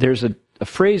 there's a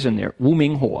phrase in there, 无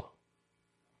明火.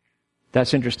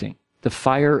 That's interesting. The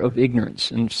fire of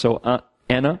ignorance. And so,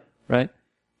 Anna, right?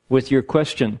 With your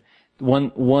question,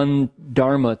 one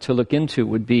dharma to look into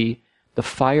would be the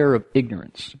fire of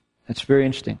ignorance. That's very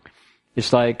interesting.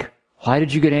 It's like, why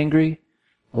did you get angry?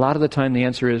 A lot of the time the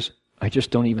answer is, I just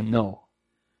don't even know.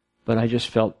 But I just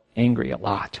felt angry a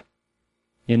lot.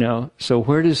 So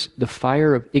where does the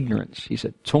fire of ignorance, he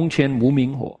said, 从前无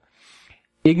明火.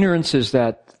 Ignorance is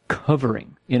that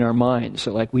covering in our minds,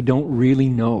 so like we don't really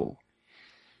know.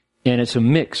 And it's a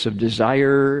mix of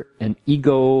desire and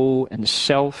ego and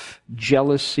self,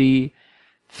 jealousy,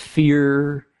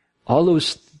 fear, all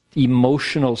those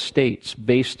emotional states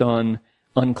based on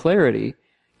unclarity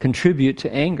contribute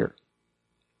to anger.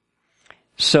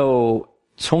 So,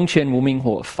 从前无明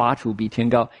火发出比天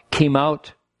高 came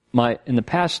out, in the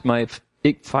past, my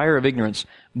fire of ignorance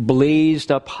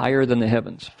blazed up higher than the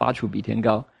heavens. 发出比天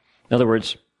高. In other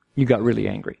words, you got really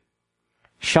angry.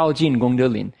 烧尽功德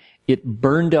林. It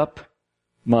burned up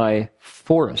my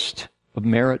forest of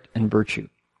merit and virtue.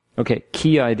 Okay,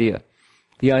 key idea.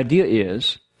 The idea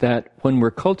is that when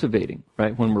we're cultivating,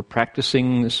 right, when we're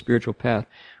practicing the spiritual path,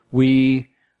 we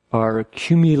are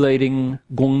accumulating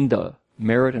gongda,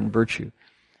 merit and virtue.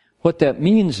 What that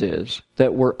means is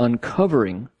that we're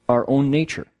uncovering our own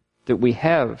nature, that we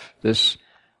have this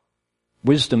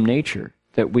wisdom nature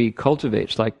that we cultivate.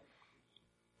 It's like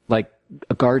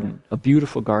a garden, a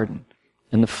beautiful garden.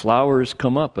 And the flowers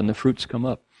come up and the fruits come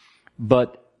up.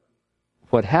 But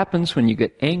what happens when you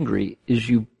get angry is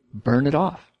you burn it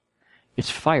off. It's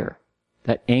fire.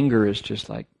 That anger is just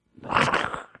like...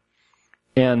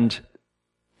 And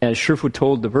as Shifu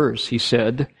told the verse, he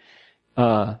said,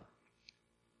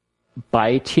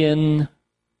 白天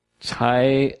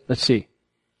才, let's see,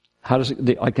 how does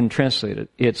it, I can translate it.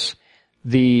 It's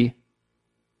the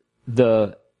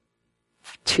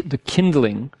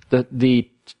kindling,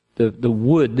 the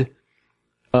wood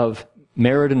of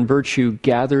merit and virtue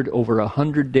gathered over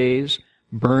 100 days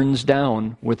burns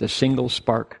down with a single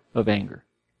spark of anger.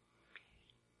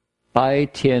 白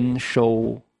天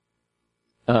收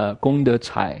功德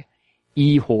财，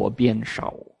一火变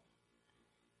烧.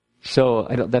 So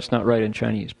that's not right in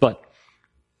Chinese, but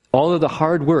all of the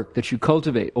hard work that you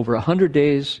cultivate over 100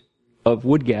 days of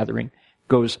wood gathering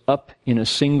goes up in a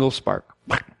single spark.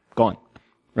 Gone.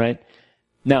 Right?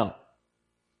 Now,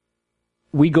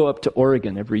 we go up to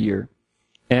Oregon every year,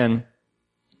 and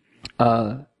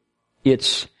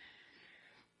it's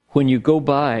when you go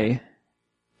by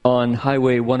on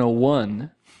Highway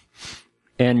 101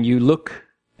 and you look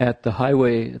at the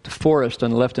highway, at the forest on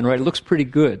the left and right, it looks pretty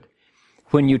good.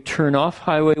 When you turn off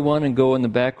Highway 1 and go on the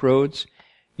back roads,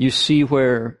 you see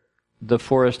where the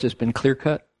forest has been clear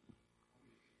cut?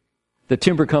 The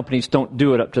timber companies don't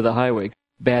do it up to the highway.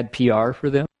 Bad PR for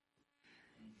them.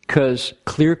 Because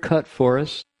clear cut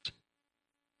forests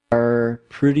are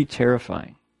pretty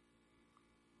terrifying.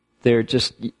 They're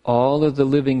just, all of the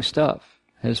living stuff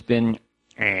has been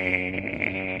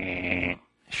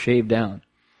shaved down.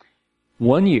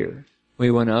 One year,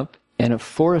 we went up, and a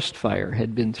forest fire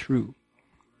had been through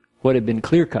what had been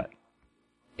clear cut.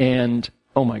 And,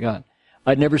 oh my God,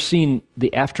 I'd never seen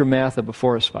the aftermath of a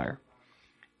forest fire.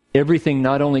 Everything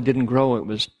not only didn't grow, it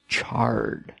was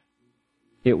charred.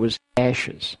 It was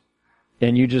ashes.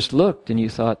 And you just looked and you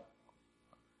thought,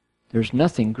 there's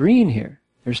nothing green here.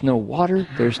 There's no water.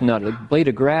 There's not a blade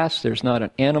of grass. There's not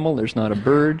an animal. There's not a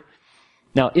bird.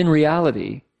 Now, in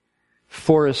reality,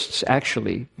 forests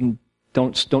actually, you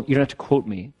don't have to quote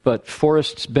me, but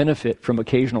forests benefit from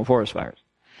occasional forest fires.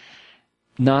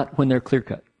 Not when they're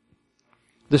clear-cut.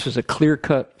 This was a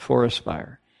clear-cut forest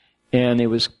fire. And it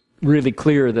was really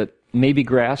clear that maybe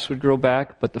grass would grow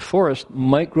back, but the forest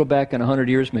might grow back in 100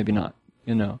 years, maybe not,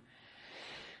 you know.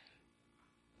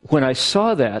 When I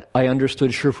saw that, I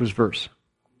understood Shifu's verse.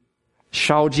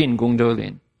 烧尽功德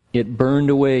林. It burned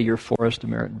away your forest of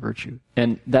merit and virtue.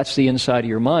 And that's the inside of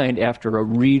your mind after a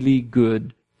really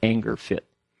good anger fit.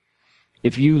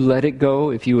 If you let it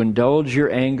go, if you indulge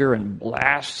your anger and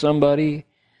blast somebody,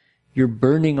 you're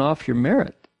burning off your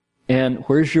merit. And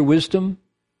where's your wisdom?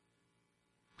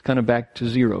 It's kind of back to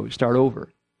zero. You start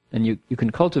over. And you can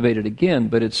cultivate it again,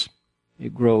 but it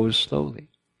grows slowly.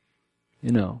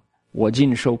 You know, 我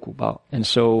尽受苦报. And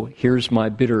so here's my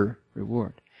bitter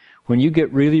reward. When you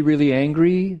get really, really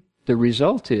angry, the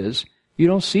result is you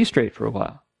don't see straight for a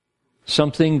while.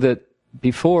 Something that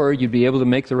before you'd be able to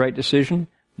make the right decision,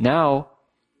 now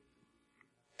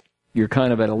you're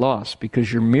kind of at a loss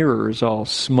because your mirror is all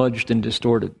smudged and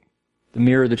distorted. The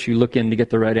mirror that you look in to get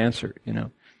the right answer, you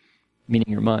know, meaning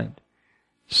your mind.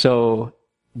 So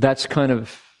that's kind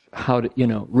of how to, you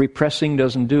know, repressing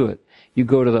doesn't do it. You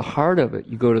go to the heart of it,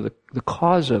 you go to the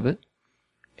cause of it,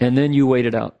 and then you wait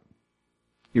it out.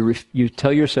 You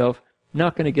tell yourself, I'm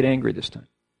not going to get angry this time.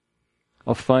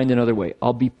 I'll find another way.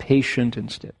 I'll be patient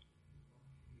instead.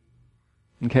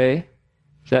 Okay?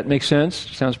 Does that make sense?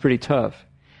 Sounds pretty tough.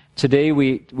 Today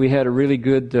we had a really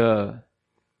good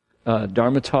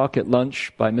Dharma talk at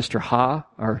lunch by Mr. Ha,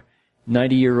 our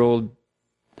 90-year-old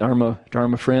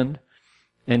Dharma friend.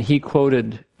 And he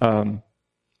quoted,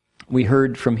 we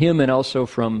heard from him and also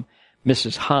from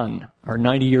Mrs. Han, our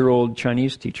 90-year-old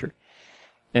Chinese teacher.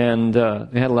 And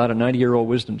they had a lot of 90-year-old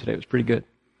wisdom today. It was pretty good.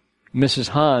 Mrs.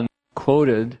 Han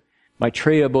quoted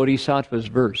Maitreya Bodhisattva's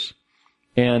verse.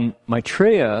 And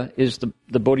Maitreya is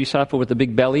the Bodhisattva with the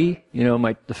big belly, you know,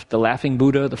 the laughing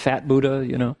Buddha, the fat Buddha,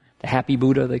 you know, the happy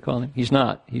Buddha, they call him. He's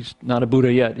not. He's not a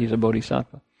Buddha yet. He's a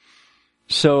Bodhisattva.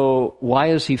 So why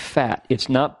is he fat? It's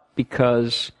not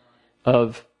because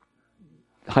of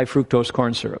high fructose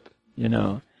corn syrup, you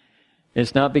know.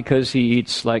 It's not because he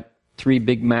eats like 3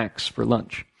 Big Macs for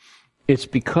lunch. It's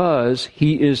because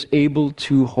he is able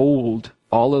to hold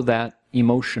all of that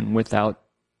emotion without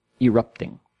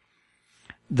erupting.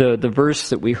 The verse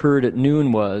that we heard at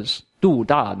noon was 度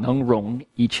大能容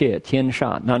一切天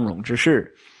下难容之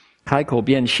事开口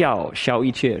便笑笑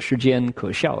一切世间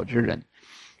可笑之人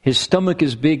His stomach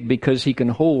is big because he can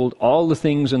hold all the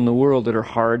things in the world that are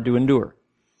hard to endure.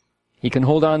 He can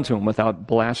hold on to them without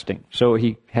blasting. So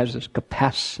he has this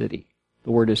capacity.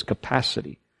 The word is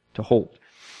capacity to hold.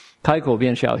 开口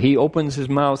便笑. He opens his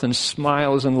mouth and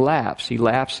smiles and laughs. He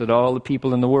laughs at all the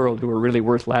people in the world who are really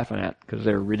worth laughing at because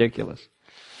they're ridiculous.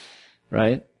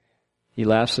 Right? He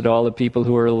laughs at all the people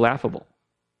who are laughable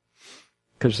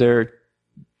because they're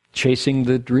chasing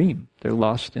the dream. They're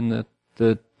lost in the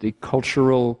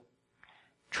cultural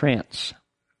trance.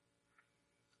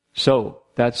 So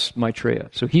that's Maitreya.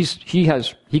 So he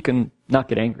can not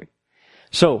get angry.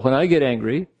 So when I get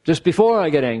angry, just before I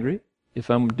get angry, if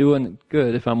I'm doing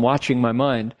good, if I'm watching my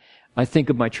mind, I think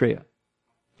of Maitreya.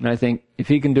 And I think, if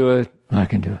he can do it, I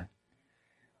can do it.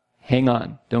 Hang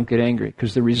on. Don't get angry.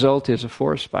 Because the result is a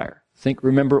forest fire.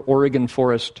 Remember Oregon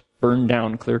forest, burned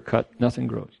down, clear cut, nothing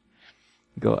grows.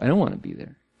 You go, I don't want to be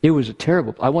there. It was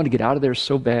I want to get out of there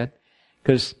so bad.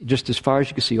 Because just as far as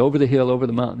you can see, over the hill, over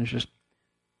the mountain, there's just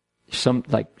some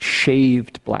like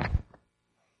shaved black.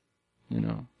 You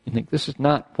know, you think this is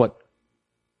not what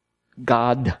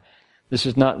God, this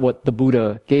is not what the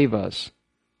Buddha gave us.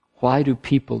 Why do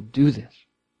people do this?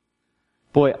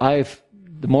 Boy,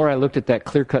 the more I looked at that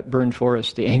clear-cut burned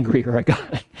forest, the angrier I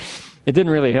got. It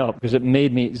didn't really help because it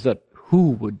made me,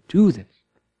 who would do this?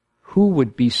 Who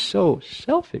would be so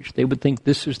selfish? They would think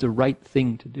this is the right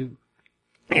thing to do.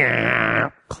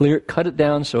 cut it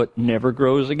down so it never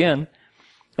grows again.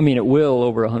 I mean, it will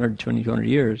over 120, 200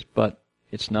 years, but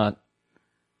it's not.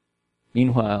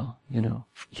 Meanwhile,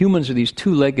 humans are these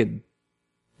two-legged,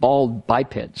 bald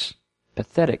bipeds.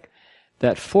 Pathetic.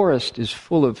 That forest is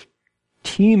full of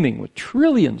teeming with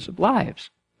trillions of lives,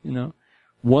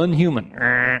 One human.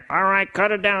 All right,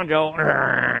 cut it down, Joe.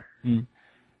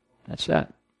 That's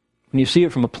that. When you see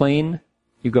it from a plane,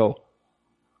 you go,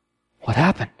 what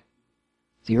happened?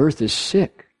 The earth is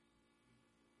sick.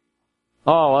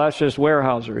 Oh, well, that's just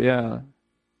Weyerhaeuser, yeah.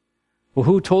 Well,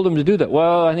 who told him to do that?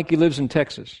 Well, I think he lives in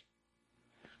Texas.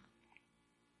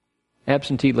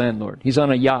 Absentee landlord. He's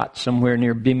on a yacht somewhere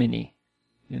near Bimini,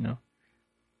 You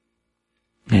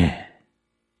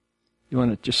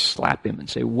want to just slap him and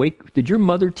say, wait, did your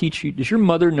mother teach you? Does your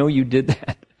mother know you did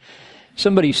that?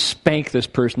 Somebody spank this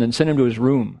person and send him to his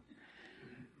room.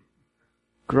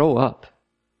 Grow up.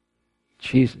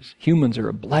 Jesus, humans are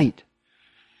a blight.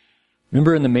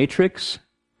 Remember in The Matrix,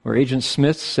 where Agent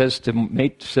Smith says to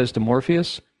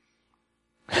Morpheus,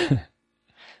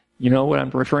 you know what I'm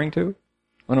referring to?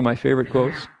 One of my favorite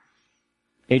quotes.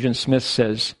 Agent Smith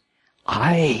says,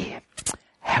 I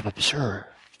have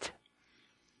observed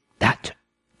that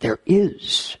there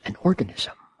is an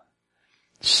organism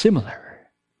similar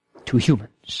to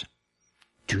humans.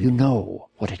 Do you know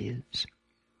what it is?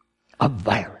 A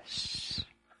virus.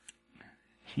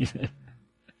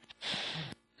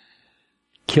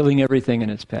 Killing everything in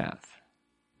its path.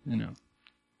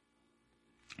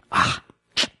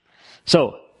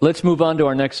 So, let's move on to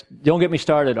our next. Don't get me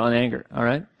started on anger, all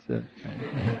right? So,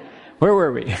 where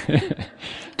were we?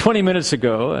 20 minutes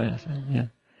ago. Yeah.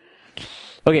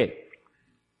 Okay,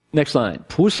 next line.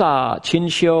 菩萨勤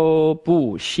修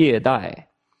不懈怠，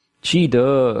积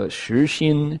德实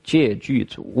心戒具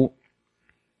足，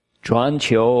专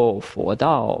求佛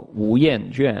道无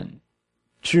厌倦，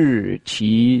至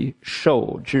其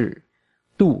受智，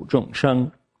度众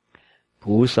生。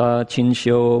菩萨勤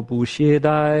修不懈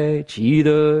怠，积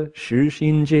德实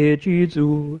心戒具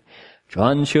足，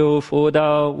专求佛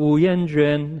道无厌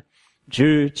倦，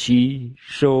至其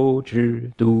受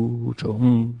智，度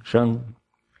众生。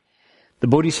The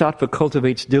Bodhisattva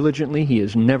cultivates diligently. He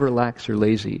is never lax or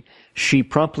lazy. She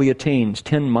promptly attains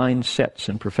 10 mind sets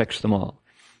and perfects them all.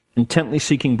 Intently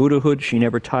seeking Buddhahood, she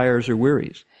never tires or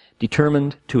wearies,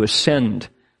 determined to ascend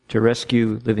to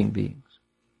rescue living beings.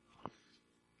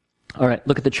 All right,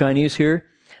 look at the Chinese here.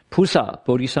 Pusa,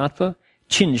 Bodhisattva.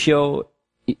 Qin Xiu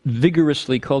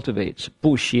vigorously cultivates.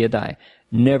 Bu Xie Dai,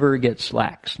 never gets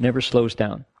lax, never slows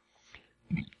down.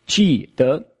 Ji,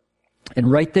 De, and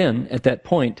right then, at that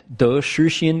point, De Shi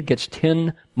Xin gets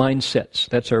 10 mind sets.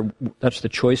 That's the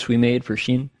choice we made for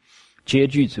Xin. Jie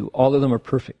Juzu, all of them are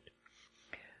perfect.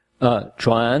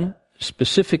 Zhuan,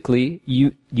 specifically,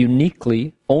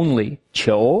 uniquely, only,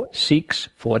 Qiu seeks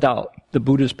Fo Dao, the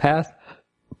Buddha's path.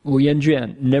 Wu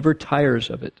Yanjuan never tires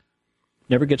of it,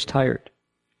 never gets tired.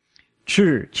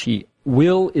 Zhi Qi,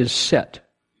 will is set,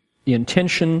 the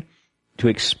intention to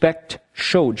expect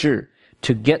Shou Zhi,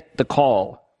 to get the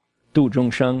call, Du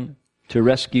Zhongsheng, to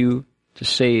rescue, to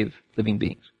save living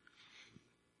beings.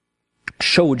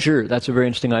 Shou Zhi, that's a very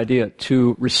interesting idea,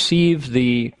 to receive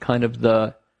the kind of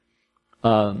the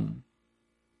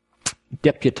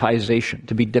deputization,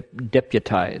 to be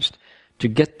deputized, to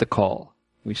get the call,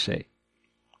 we say.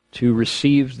 To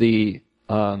receive the,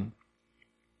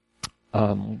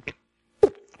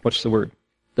 what's the word?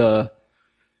 The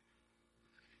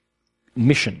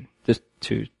mission,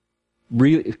 to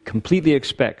really completely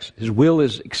expects. His will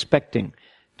is expecting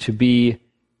to be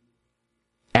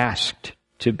asked,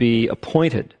 to be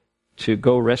appointed to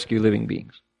go rescue living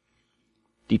beings.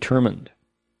 Determined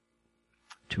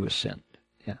to ascend.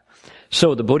 Yeah.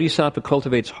 So the Bodhisattva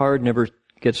cultivates hard, never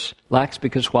gets lax,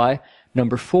 because why?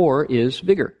 Number 4 is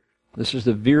vigor. This is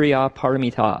the Virya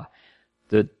Paramita,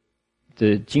 the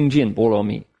Jingjin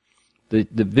Boromi, the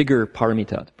vigor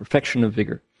Paramita, the perfection of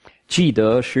vigor. Ji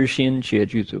De Shi Xin Jie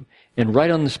Juzu. And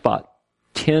right on the spot,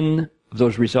 10 of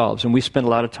those resolves. And we spent a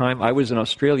lot of time. I was in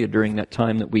Australia during that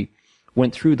time that we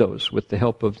went through those with the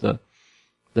help of the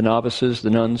novices, the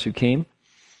nuns who came.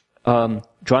 Zhuan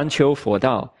Qiu Fo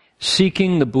Dao,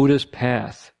 seeking the Buddha's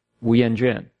path, Wu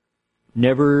Yanjuan.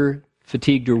 Never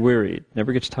fatigued or wearied,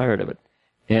 never gets tired of it,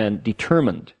 and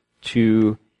determined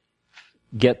to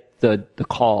get the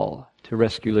call to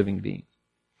rescue living beings.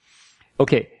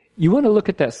 Okay, you want to look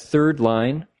at that third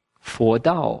line, Fo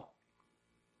Dao.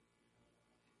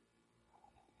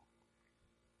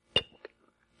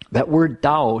 That word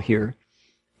Dao here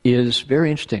is very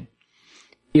interesting.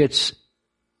 It's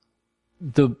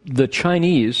the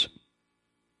Chinese,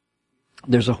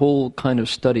 there's a whole kind of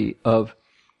study of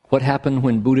What happened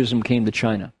when Buddhism came to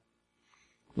China?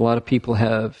 A lot of people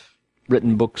have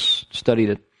written books, studied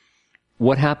it.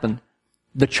 What happened?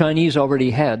 The Chinese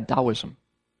already had Taoism,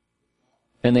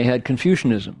 and they had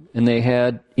Confucianism, and they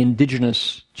had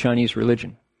indigenous Chinese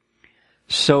religion.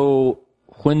 So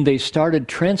when they started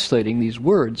translating these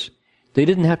words, they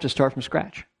didn't have to start from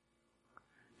scratch.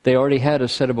 They already had a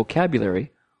set of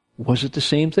vocabulary. Was it the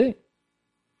same thing?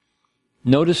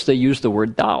 Notice they used the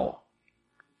word Tao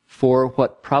for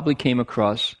what probably came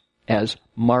across as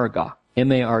Marga,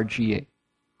 M-A-R-G-A.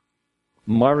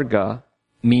 Marga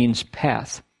means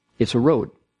path. It's a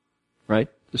road, right?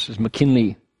 This is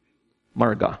McKinley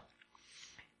Marga,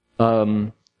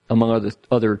 among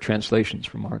other translations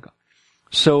from Marga.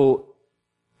 So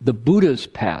the Buddha's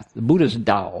path, the Buddha's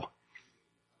Tao,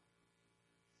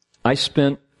 I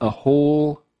spent a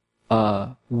whole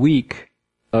week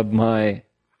of my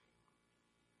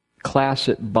class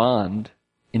at Bond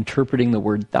interpreting the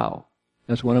word Tao.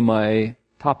 That's one of my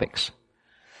topics.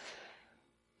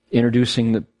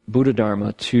 Introducing the Buddha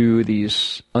Dharma to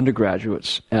these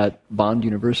undergraduates at Bond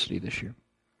University this year.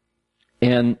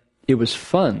 And it was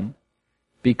fun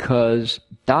because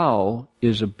Tao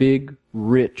is a big,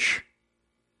 rich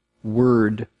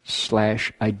word/idea.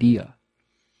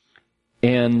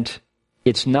 And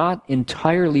it's not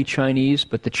entirely Chinese,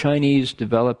 but the Chinese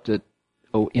developed it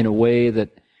in a way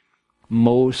that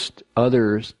most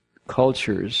other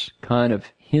cultures kind of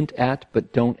hint at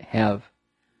but don't have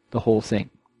the whole thing.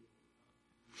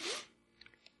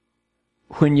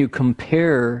 When you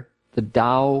compare the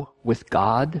Tao with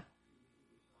God,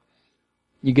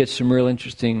 you get some real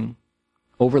interesting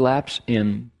overlaps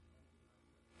and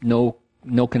no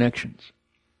connections.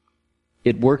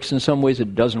 It works in some ways,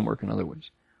 it doesn't work in other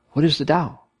ways. What is the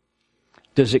Tao?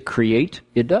 Does it create?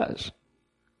 It does.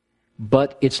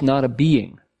 But it's not a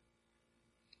being.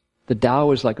 The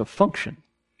Tao is like a function.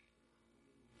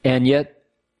 And yet,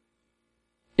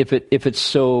 if it's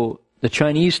so, the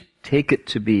Chinese take it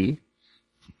to be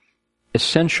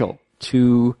essential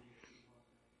to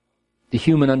the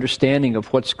human understanding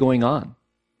of what's going on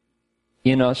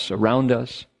in us, around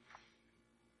us.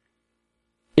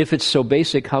 If it's so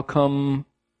basic, how come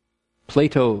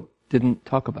Plato didn't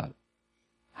talk about it?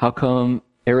 How come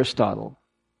Aristotle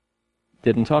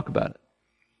didn't talk about it?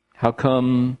 How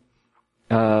come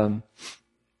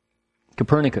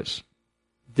Copernicus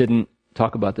didn't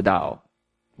talk about the Tao?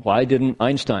 Why didn't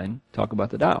Einstein talk about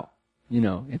the Tao?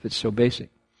 If it's so basic.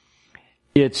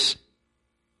 It's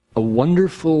a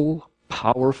wonderful,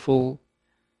 powerful,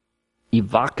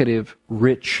 evocative,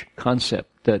 rich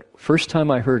concept that first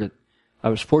time I heard it, I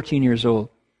was 14 years old.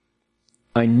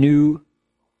 I knew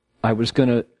I was going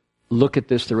to look at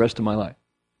this the rest of my life.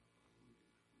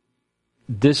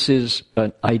 This is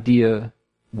an idea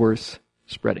worth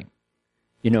spreading.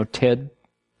 TED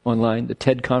online, the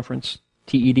TED conference,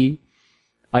 TED,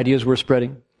 ideas worth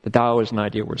spreading. The Tao is an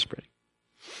idea worth spreading.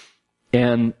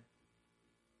 And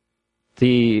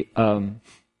the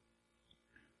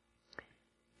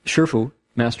Shifu,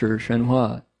 Master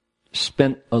Shenhua,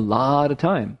 spent a lot of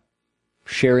time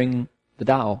sharing the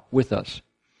Tao with us.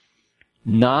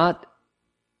 Not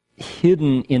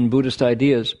hidden in Buddhist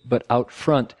ideas, but out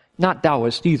front. Not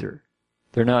Taoist either.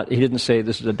 He didn't say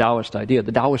this is a Taoist idea.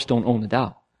 The Taoists don't own the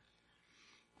Tao.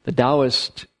 The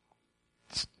Taoist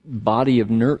body of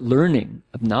learning,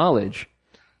 of knowledge,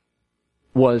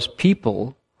 was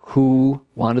people who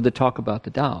wanted to talk about the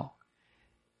Tao.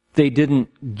 They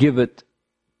didn't give it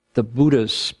the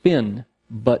Buddha's spin,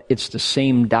 but it's the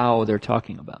same Tao they're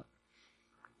talking about.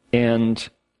 And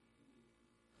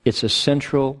it's a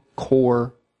central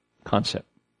core concept.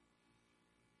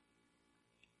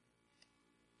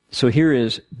 So here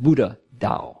is Buddha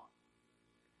Tao.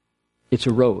 It's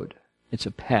a road. It's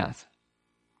a path.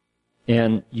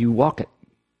 And you walk it.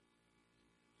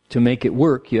 To make it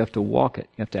work, you have to walk it.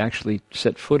 You have to actually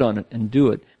set foot on it and do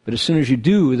it. But as soon as you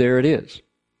do, there it is.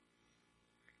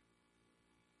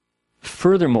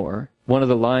 Furthermore, one of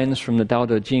the lines from the Tao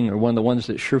Te Ching, or one of the ones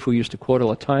that Shifu used to quote all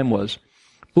the time was,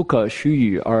 不可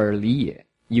须臾而离也.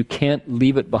 You can't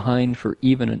leave it behind for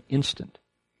even an instant.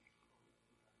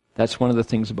 That's one of the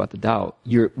things about the Tao.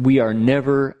 We are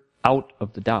never out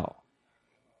of the Tao.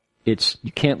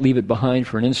 You can't leave it behind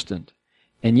for an instant.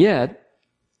 And yet,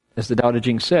 as the Tao Te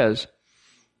Ching says,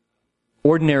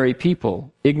 ordinary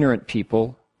people, ignorant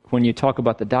people, when you talk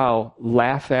about the Tao,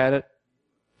 laugh at it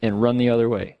and run the other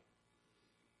way.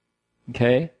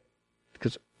 Okay?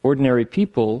 Because ordinary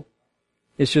people,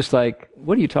 it's just like,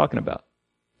 what are you talking about?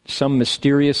 Some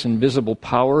mysterious, invisible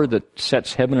power that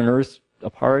sets heaven and earth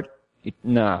apart?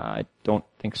 Nah, I don't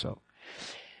think so.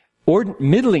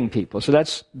 middling people, so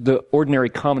that's the ordinary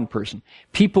common person,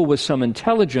 people with some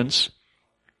intelligence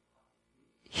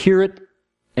hear it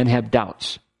and have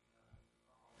doubts.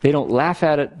 They don't laugh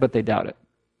at it, but they doubt it.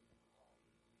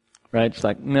 Right? It's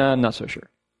like, nah, I'm not so sure.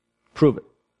 Prove it.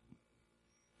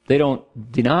 They don't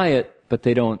deny it, but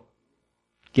they don't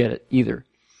get it either.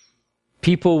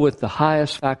 People with the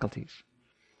highest faculties,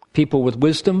 people with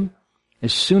wisdom,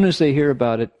 as soon as they hear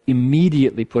about it,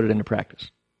 immediately put it into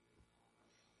practice.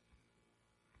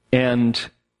 And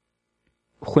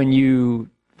when you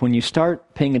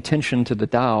start paying attention to the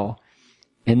Tao,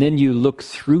 and then you look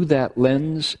through that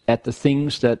lens at the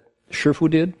things that Shifu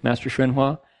did, Master Hsuan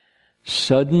Hua,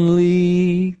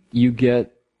 suddenly you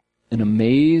get an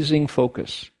amazing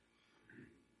focus.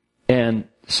 And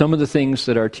some of the things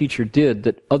that our teacher did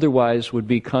that otherwise would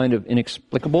be kind of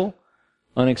inexplicable,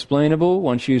 unexplainable,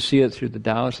 once you see it through the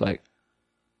Tao, it's like,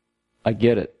 I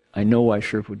get it. I know why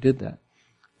Shifu did that.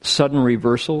 Sudden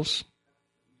reversals,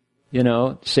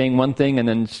 saying one thing and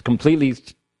then completely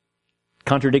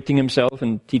contradicting himself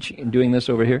and teaching and doing this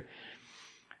over here.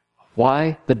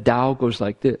 Why? The Tao goes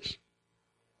like this.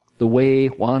 The way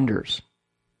wanders.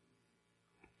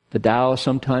 The Tao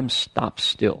sometimes stops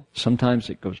still. Sometimes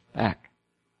it goes back.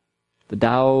 The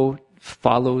Tao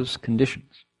follows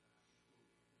conditions.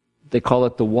 They call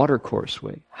it the watercourse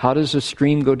way. How does a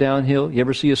stream go downhill? You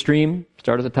ever see a stream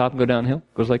start at the top and go downhill?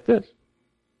 It goes like this.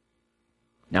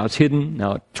 Now it's hidden.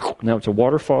 Now it's a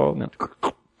waterfall. Now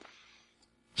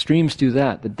streams do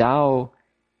that. The Tao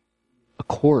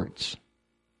accords,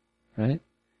 right?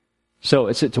 So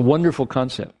it's a wonderful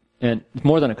concept, and it's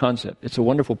more than a concept. It's a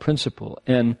wonderful principle.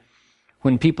 And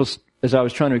when people, as I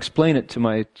was trying to explain it to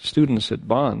my students at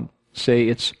Bond, say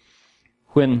it's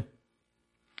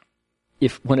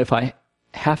if I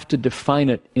have to define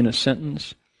it in a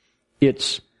sentence,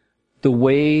 it's the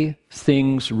way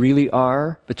things really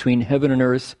are between heaven and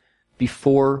earth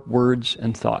before words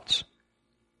and thoughts.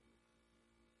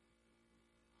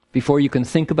 Before you can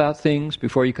think about things,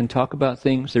 before you can talk about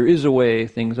things, there is a way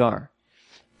things are.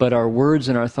 But our words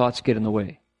and our thoughts get in the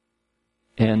way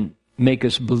and make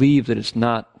us believe that it's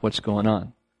not what's going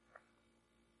on.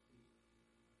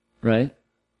 Right?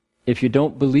 If you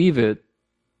don't believe it,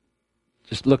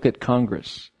 just look at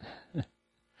Congress.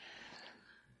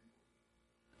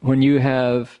 When you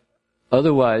have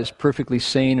otherwise perfectly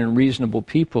sane and reasonable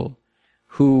people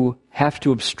who have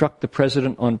to obstruct the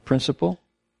president on principle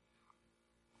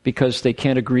because they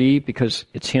can't agree because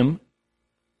it's him,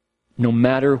 no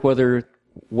matter what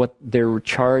their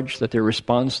charge, that their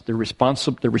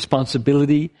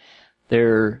responsibility,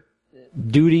 their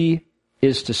duty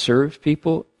is to serve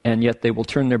people, and yet they will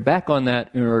turn their back on that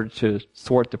in order to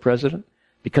thwart the president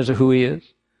because of who he is.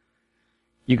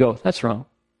 You go, that's wrong.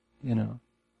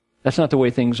 That's not the way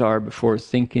things are before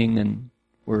thinking and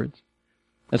words.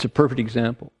 That's a perfect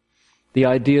example. The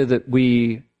idea that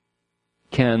we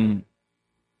can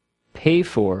pay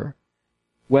for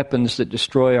weapons that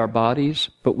destroy our bodies,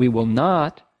 but we will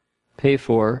not pay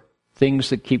for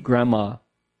things that keep grandma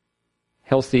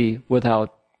healthy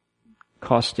without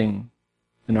costing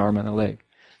an arm and a leg.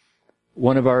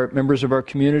 One of our members of our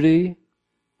community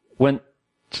went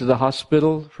to the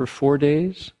hospital for 4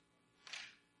 days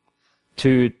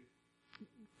to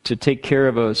take care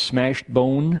of a smashed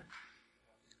bone.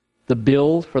 The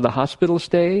bill for the hospital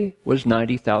stay was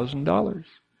 $90,000.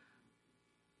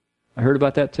 I heard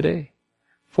about that today.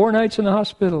 4 nights in the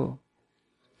hospital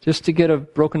just to get a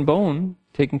broken bone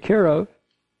taken care of.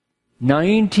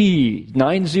 90,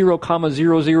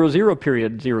 90,000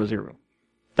 period, 00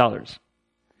 dollars.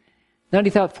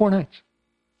 90,000, 4 nights.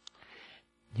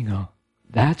 You go,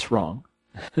 that's wrong.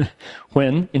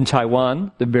 When in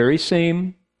Taiwan, the very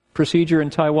same procedure in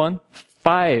Taiwan,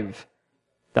 $5.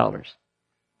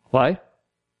 Why?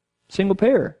 Single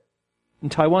payer. In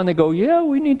Taiwan, they go, yeah,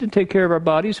 we need to take care of our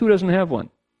bodies. Who doesn't have one?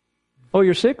 Oh,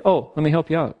 you're sick? Oh, let me help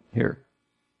you out. Here.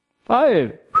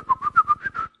 $5.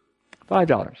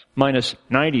 Minus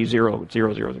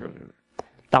 90,000.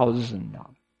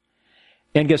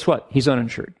 And guess what? He's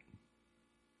uninsured.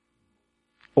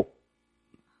 Oh.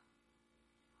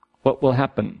 What will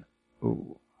happen?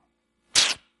 Oh.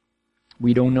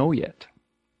 We don't know yet.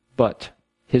 But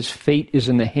his fate is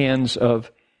in the hands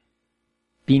of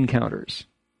bean counters.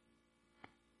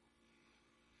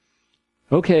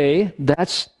 Okay,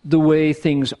 that's the way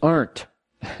things aren't.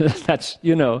 That's,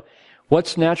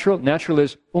 what's natural? Natural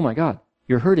is, oh my God,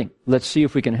 you're hurting. Let's see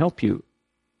if we can help you.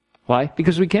 Why?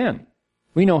 Because we can.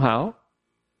 We know how.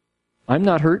 I'm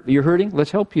not hurt, you're hurting,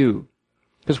 let's help you.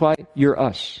 Because why? You're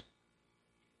us.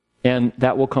 And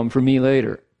that will come for me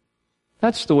later.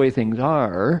 That's the way things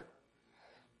are.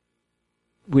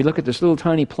 we look at this little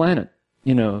tiny planet,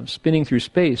 spinning through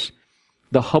space.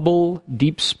 The Hubble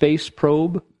Deep Space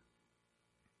Probe,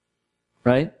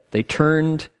 right? They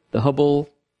turned the Hubble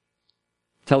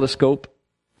telescope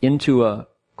into a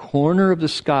corner of the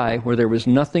sky where there was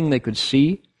nothing they could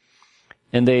see,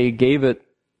 and they gave it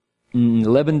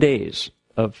 11 days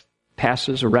of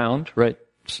passes around, right?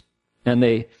 And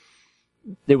it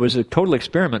was a total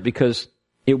experiment because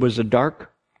it was a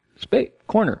dark space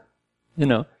corner,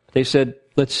 They said,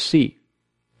 let's see.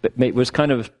 It was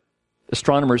kind of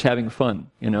astronomers having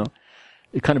fun,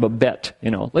 kind of a bet,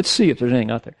 let's see if there's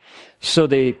anything out there. So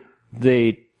they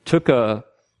took an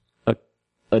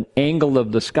angle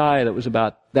of the sky that was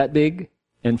about that big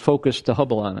and focused the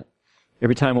Hubble on it.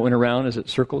 Every time it went around as it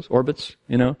circles, orbits,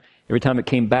 every time it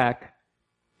came back,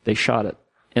 they shot it.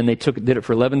 And they did it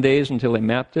for 11 days until they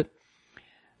mapped it.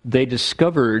 They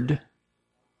discovered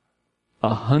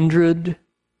 100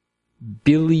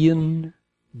 billion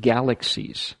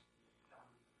galaxies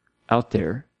out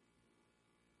there.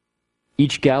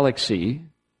 Each galaxy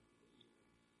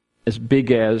as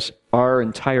big as our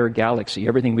entire galaxy,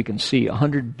 everything we can see,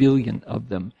 100 billion of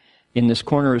them in this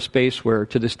corner of space where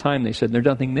to this time they said there's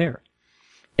nothing there.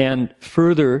 And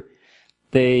further,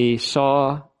 they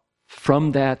saw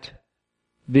from that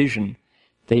vision,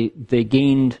 they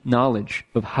gained knowledge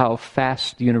of how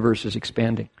fast the universe is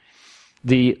expanding.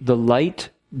 The light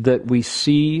that we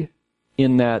see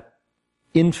in that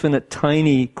infinite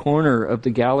tiny corner of the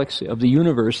galaxy, of the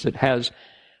universe that has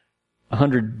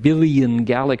 100 billion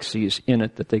galaxies in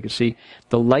it that they could see,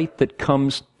 the light that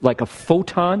comes like a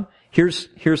photon. Here's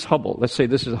Hubble. Let's say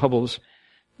this is Hubble's,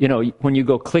 when you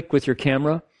go click with your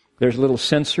camera, there's a little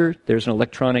sensor, there's an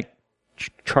electronic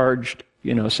charged,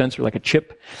 sensor like a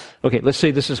chip. Okay, let's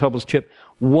say this is Hubble's chip.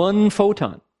 One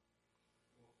photon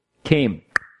came,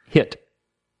 hit.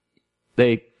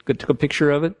 They took a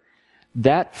picture of it.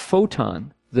 That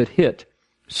photon that hit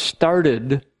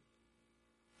started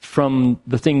from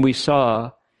the thing we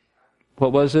saw,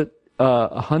 what was it?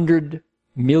 100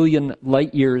 million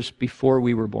light years before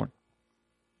we were born.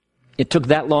 It took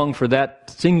that long for that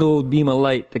single beam of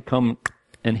light to come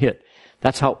and hit.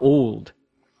 That's how old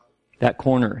that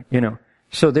corner,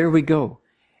 So there we go.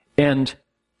 And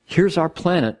here's our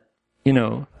planet,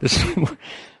 this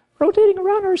rotating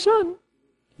around our sun.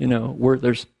 Where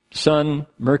there's Sun,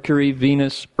 Mercury,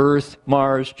 Venus, Earth,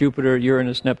 Mars, Jupiter,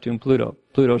 Uranus, Neptune, Pluto.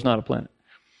 Pluto's not a planet.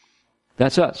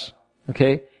 That's us,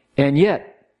 okay? And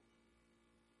yet,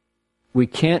 we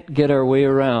can't get our way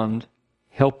around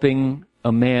helping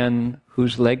a man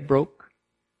whose leg broke.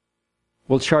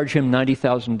 We'll charge him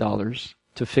 $90,000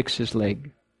 to fix his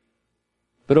leg.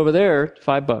 But over there,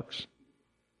 $5.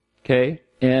 Okay?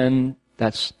 And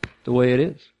that's the way it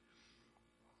is.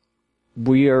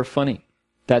 We are funny.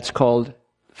 That's called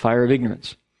fire of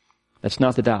ignorance. That's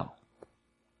not the Tao.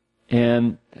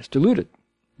 And that's deluded.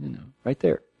 Right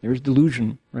there. There's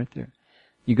delusion right there.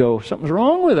 You go, something's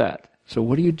wrong with that. So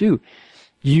what do?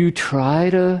 You try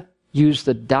to use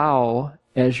the Tao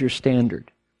as your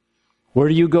standard. Where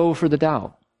do you go for the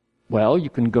Tao? Well, you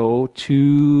can go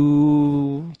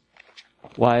to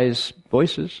wise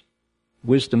voices,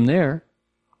 wisdom there,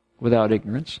 without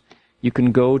ignorance. You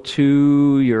can go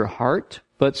to your heart,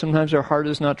 but sometimes our heart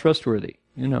is not trustworthy,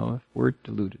 if we're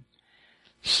deluded.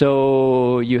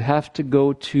 So you have to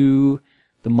go to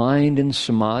the mind in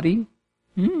samadhi.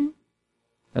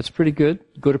 That's pretty good.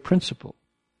 You go to principle.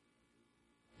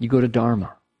 You go to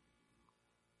dharma.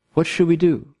 What should we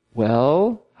do?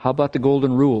 Well, how about the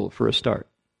golden rule for a start?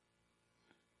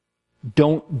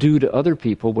 Don't do to other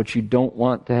people what you don't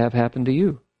want to have happen to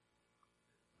you.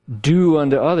 Do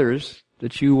unto others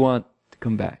that you want to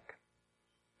come back.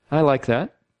 I like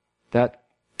that. That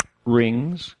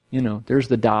rings. There's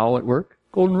the Tao at work.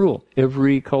 Golden rule.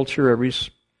 Every culture,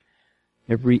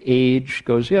 every age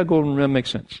goes, yeah, golden rule makes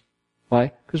sense.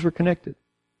 Why? Because we're connected.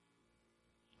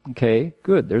 Okay,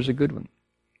 good. There's a good one.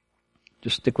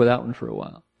 Just stick with that one for a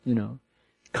while.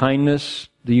 Kindness.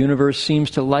 The universe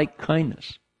seems to like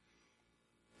kindness.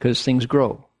 Because things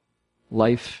grow.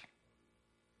 Life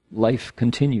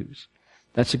continues.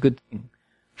 That's a good thing.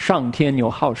 上天有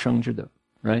好生之德,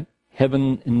 right?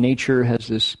 Heaven and nature has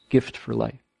this gift for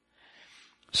life.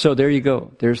 So there you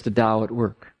go. There's the Tao at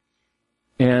work.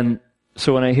 And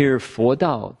so when I hear Fo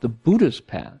Dao, the Buddha's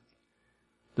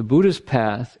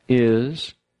path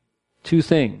is two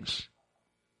things.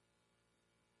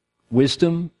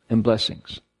 Wisdom and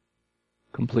blessings.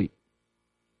 Complete.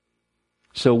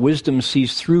 So wisdom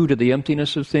sees through to the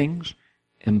emptiness of things,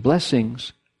 and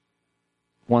blessings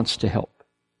wants to help.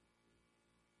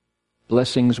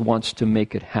 Blessings wants to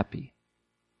make it happy.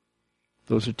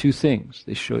 Those are two things.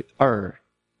 They show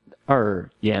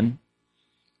 2.2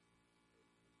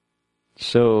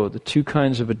 So the two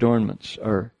kinds of adornments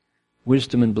are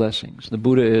wisdom and blessings. The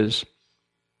Buddha is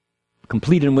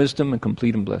complete in wisdom and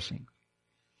complete in blessing.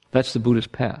 That's the Buddha's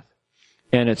path.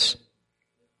 And it's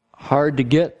hard to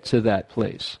get to that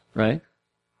place, right?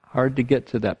 Hard to get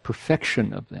to that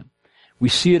perfection of them. We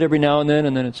see it every now and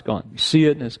then it's gone. We see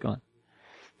it and it's gone.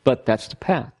 But that's the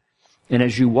path. And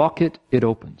as you walk it, it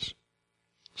opens.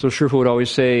 So Shifu would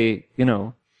always say,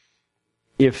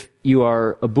 if you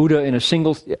are a Buddha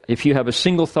if you have a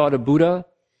single thought of Buddha,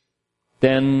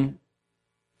 then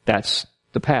that's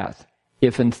the path.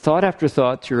 If in thought after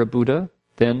thought you're a Buddha,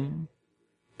 then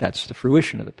that's the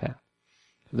fruition of the path.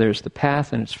 There's the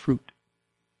path and its fruit.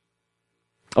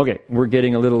 Okay, we're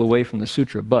getting a little away from the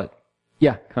sutra, but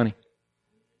yeah, Connie.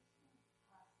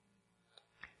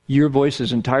 Your voice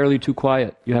is entirely too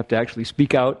quiet. You have to actually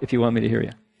speak out if you want me to hear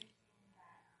you.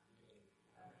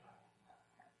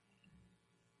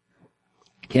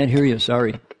 Can't hear you,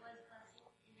 sorry.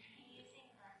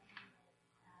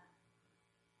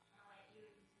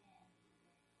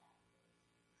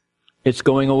 It's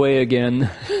going away again.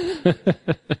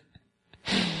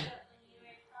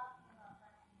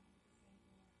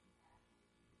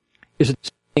 Is it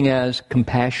the same as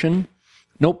compassion?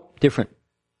 Nope, different.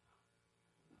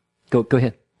 Go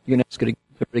ahead. You can ask it again.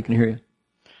 Everybody can hear you.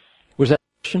 Was that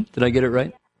a question? Did I get it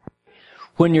right?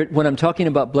 When I'm talking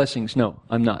about blessings, no,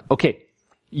 I'm not. Okay.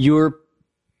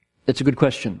 That's a good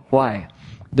question. Why?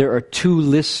 There are two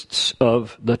lists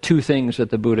of the two things that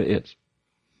the Buddha is.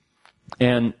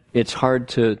 And it's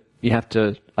hard I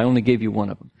only gave you one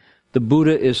of them. The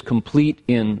Buddha is complete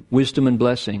in wisdom and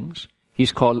blessings.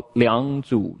 He's called Liang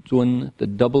Zu Zun, the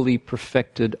doubly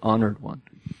perfected, honored one.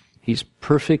 He's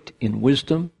perfect in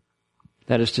wisdom.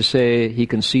 That is to say, he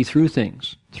can see through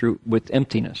things, with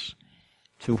emptiness,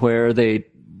 to where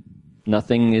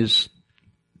nothing is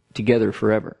together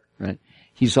forever, right?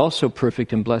 He's also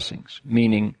perfect in blessings,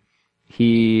 meaning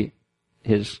his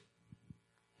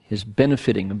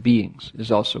benefiting of beings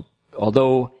is also,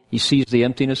 although he sees the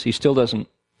emptiness, he still doesn't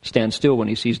stand still when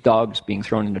he sees dogs being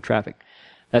thrown into traffic.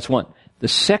 That's one. The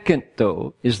second,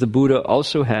 though, is the Buddha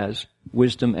also has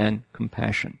wisdom and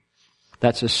compassion.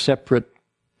 That's a separate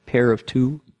pair of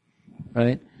two,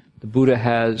 right? The Buddha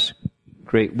has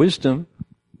great wisdom,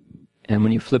 and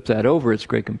when you flip that over, it's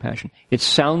great compassion. It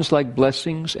sounds like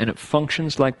blessings, and it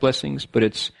functions like blessings,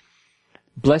 but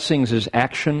blessings is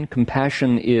action,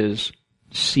 compassion is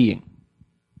seeing.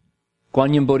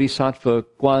 Guanyin Bodhisattva,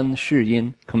 Guan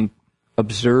Shiyin,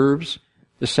 observes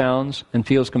the sounds and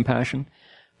feels compassion,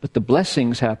 but the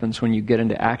blessings happens when you get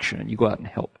into action and you go out and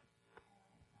help.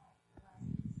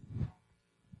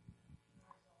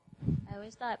 I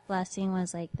always thought blessing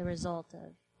was like the result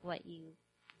of what you...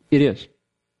 It is.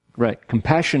 Right.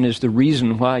 Compassion is the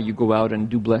reason why you go out and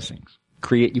do blessings.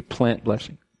 You plant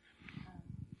blessings.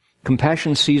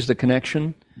 Compassion sees the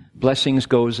connection. Blessings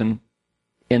goes and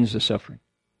ends the suffering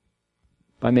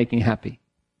by making happy.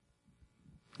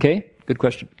 Okay? Good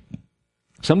question.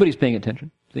 Somebody's paying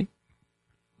attention. See?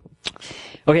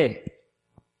 Okay.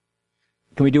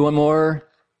 Can we do one more?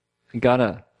 We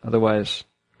gotta. Otherwise,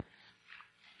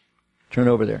 turn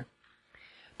over there.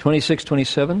 26,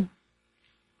 27.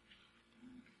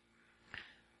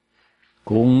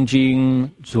 恭敬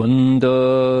尊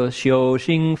德修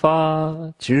行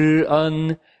法，知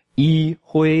恩一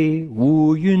回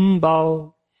无云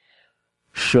报，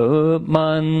舍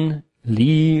慢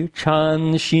离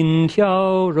禅心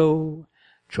跳柔，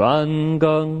专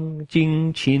更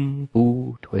精勤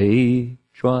不退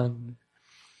转。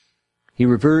He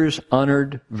reveres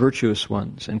honored, virtuous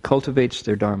ones and cultivates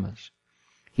their dharmas.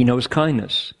 He knows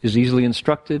kindness, is easily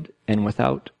instructed, and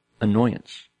without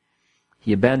annoyance.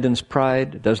 He abandons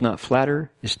pride, does not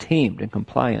flatter, is tamed and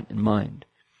compliant in mind.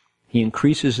 He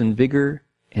increases in vigor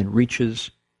and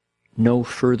reaches no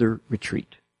further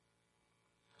retreat.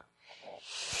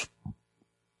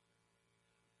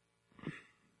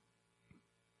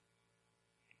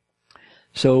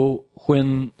 So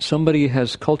when somebody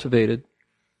has cultivated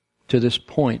to this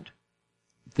point,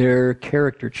 their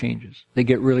character changes. They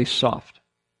get really soft.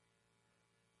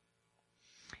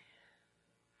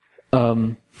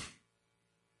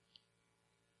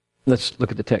 Let's look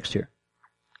at the text here.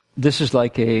 This is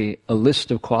like a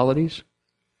list of qualities.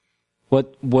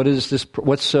 What is this?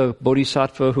 What's a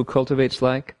bodhisattva who cultivates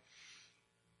like?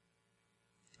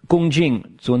 恭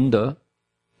敬尊德.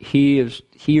 He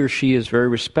or she is very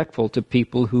respectful to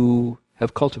people who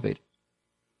have cultivated.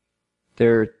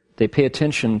 They pay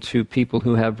attention to people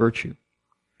who have virtue.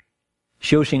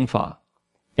 修行法,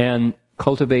 and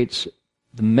cultivates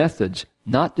the methods,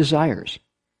 not desires,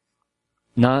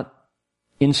 not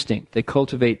instinct. They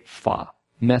cultivate fa,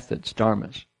 methods,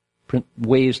 dharmas,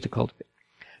 ways to cultivate.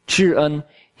 知恩,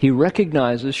 she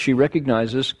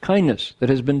recognizes kindness that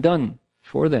has been done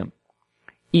for them.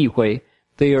 意会,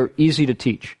 they are easy to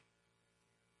teach.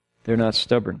 They're not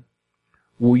stubborn.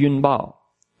 无晕报,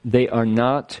 they are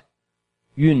not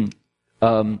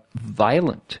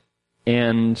violent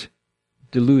and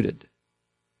deluded.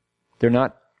 They're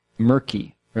not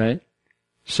murky, right?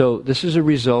 So this is a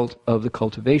result of the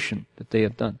cultivation that they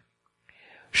have done.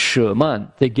 舍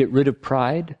慢, they get rid of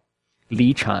pride.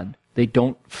 离谄, they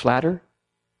don't flatter.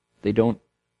 They don't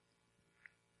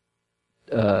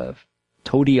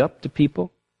toady up to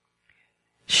people.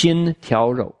 心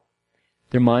调柔,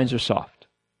 their minds are soft.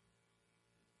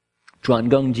 转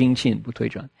更精进, 不退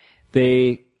转.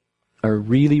 They are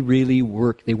really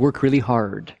work really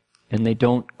hard, and they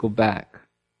don't go back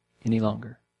any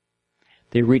longer.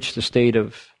 They reach the state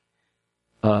of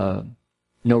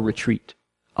no retreat,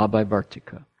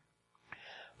 abhayvartika.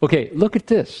 Okay, look at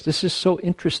this. This is so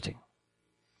interesting.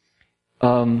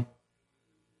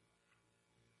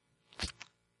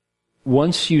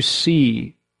 Once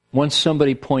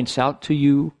somebody points out to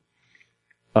you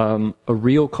a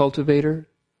real cultivator,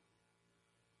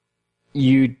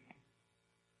 you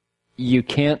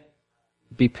can't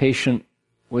be patient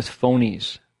with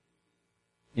phonies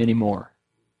anymore.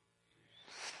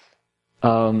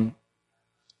 Or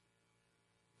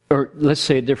let's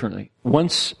say it differently.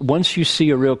 Once you see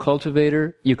a real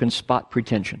cultivator, you can spot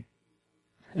pretension.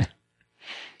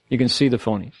 You can see the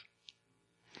phonies.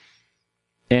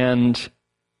 And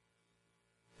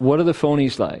what are the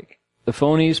phonies like? The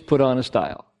phonies put on a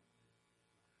style.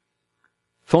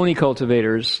 Phony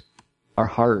cultivators are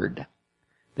hard.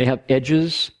 They have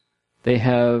edges, they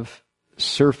have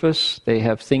surface, they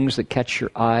have things that catch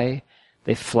your eye,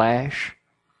 they flash,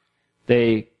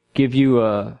 they give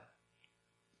you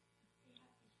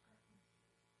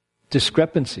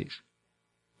discrepancies.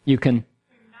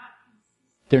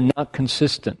 They're not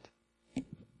consistent.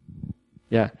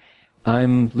 Yeah.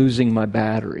 I'm losing my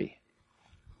battery.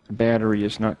 The battery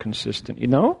is not consistent. You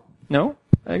know? No,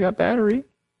 I got battery.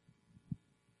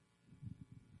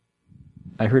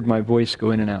 I heard my voice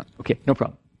go in and out. Okay, no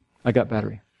problem. I got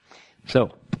battery.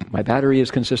 So, my battery is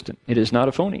consistent. It is not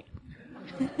a phony.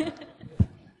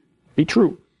 Be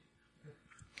true.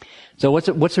 So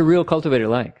what's a real cultivator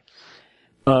like?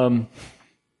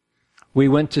 We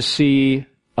went to see,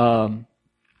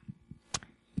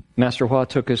 Master Hua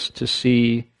took us to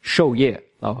see Shou Ye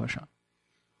Lao和尚.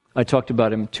 I talked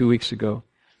about him 2 weeks ago.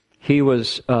 He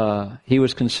was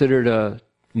considered a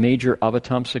major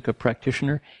Avatamsaka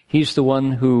practitioner. He's the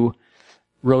one who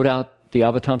wrote out the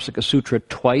Avatamsaka Sutra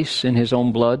twice in his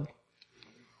own blood.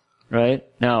 Right?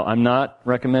 Now, I'm not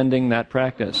recommending that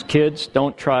practice. Kids,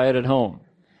 don't try it at home.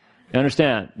 You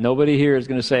understand? Nobody here is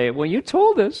going to say, well, you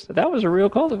told us that was a real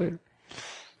cultivator.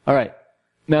 All right.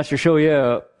 Master Shou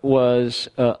Ye was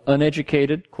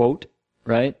uneducated, quote,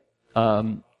 right?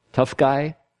 Tough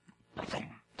guy.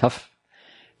 Tough.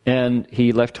 And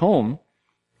he left home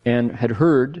and had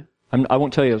heard, I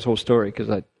won't tell you his whole story because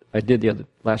I did the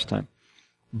last time.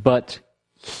 But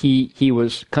he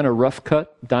was kind of rough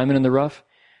cut, diamond in the rough.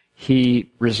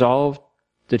 He resolved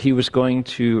that he was going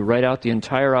to write out the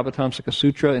entire Avatamsaka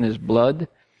Sutra in his blood,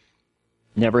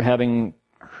 never having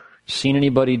seen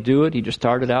anybody do it. He just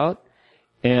started out,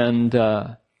 and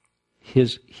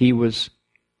he was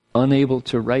unable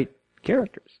to write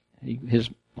characters. His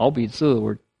Malbi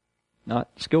were not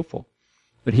skillful,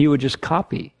 but he would just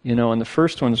copy, and the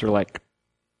first ones were like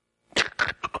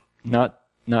not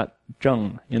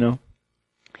zheng,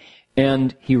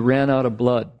 and he ran out of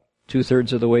blood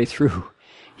 2/3 of the way through.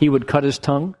 He would cut his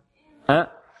tongue, and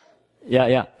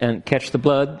catch the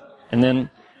blood, and then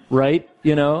write,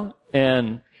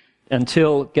 and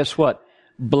until, guess what?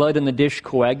 Blood in the dish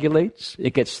coagulates,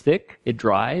 it gets thick, it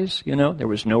dries, there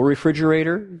was no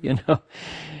refrigerator,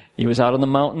 he was out on the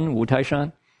mountain, Wu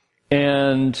Taishan,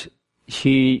 and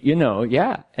he,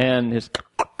 and his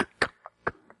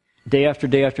day after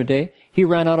day after day, he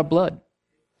ran out of blood.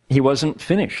 He wasn't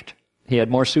finished. He had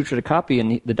more sutra to copy,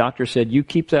 and the doctor said, you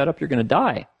keep that up, you're going to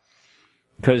die,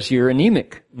 because you're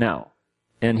anemic now.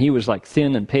 And he was like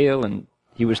thin and pale, and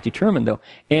he was determined, though.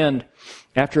 And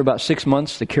after about 6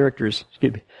 months, the characters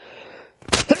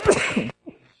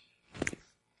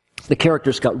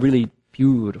got really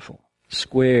beautiful,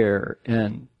 square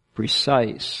and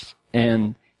precise,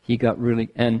 and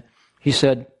and he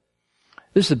said,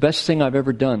 this is the best thing I've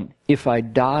ever done. If I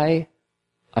die,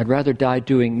 I'd rather die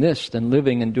doing this than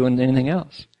living and doing anything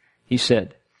else. He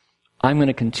said, I'm going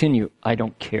to continue. I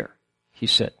don't care, he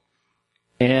said.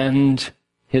 And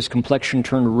his complexion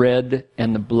turned red,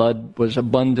 and the blood was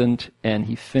abundant, and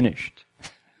he finished.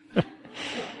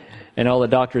 And all the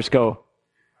doctors go,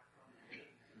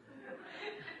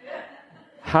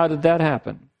 how did that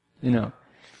happen? You know.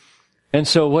 And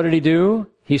so what did he do?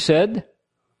 He said,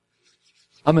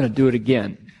 I'm going to do it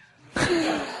again.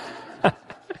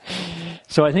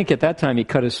 So I think at that time he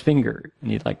cut his finger,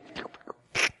 and he'd like,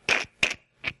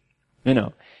 you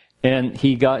know, and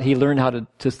he learned how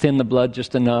to thin the blood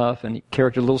just enough, and he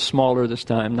carried it a little smaller this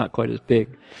time, not quite as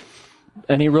big.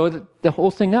 And he wrote the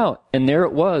whole thing out, and there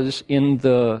it was in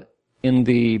the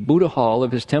Buddha hall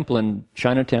of his temple in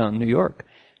Chinatown, New York.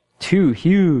 2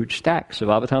 huge stacks of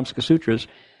Avatamsaka Sutras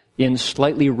in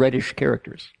slightly reddish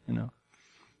characters, you know.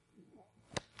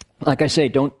 Like I say,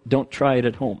 don't try it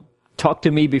at home. Talk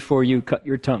to me before you cut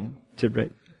your tongue to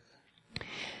write.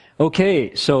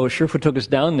 Okay, so Shifu took us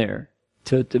down there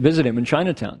to visit him in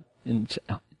Chinatown.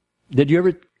 Did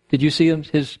you see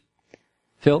his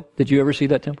Phil? Did you ever see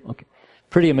that temple? Okay.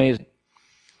 Pretty amazing.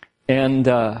 And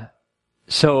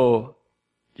so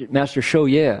Master Shou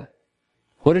Ye,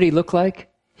 what did he look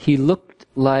like? He looked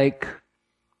like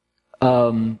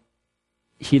the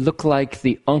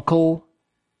uncle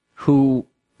who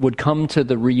would come to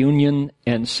the reunion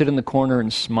and sit in the corner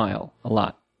and smile a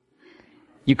lot.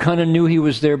 You kind of knew he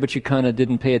was there, but you kind of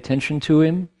didn't pay attention to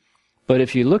him. But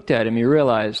if you looked at him, you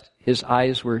realized his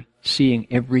eyes were seeing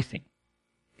everything.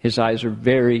 His eyes were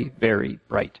very, very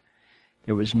bright.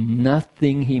 There was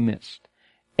nothing he missed.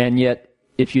 And yet,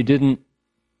 if you didn't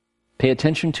pay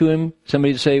attention to him,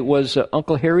 somebody would say, was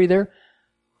Uncle Harry there?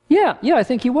 Yeah, I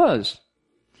think he was.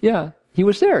 Yeah, he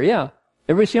was there, yeah.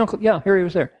 Everybody see Uncle? Yeah, Harry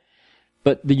was there.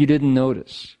 But you didn't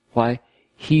notice. Why?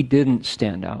 He didn't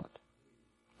stand out.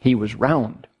 He was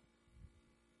round.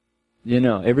 You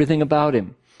know, everything about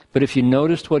him. But if you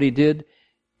noticed what he did,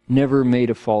 never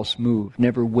made a false move,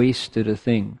 never wasted a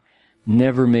thing,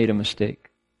 never made a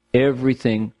mistake.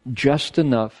 Everything just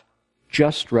enough,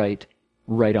 just right,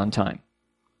 right on time.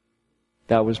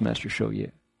 That was Master Shou Ye.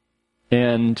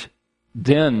 And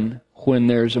then, when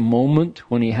there's a moment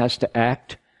when he has to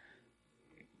act,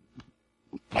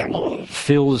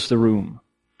 fills the room.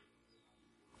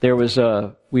 There was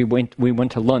we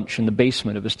went to lunch in the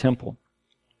basement of his temple,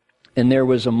 and there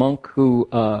was a monk who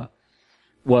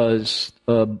was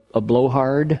a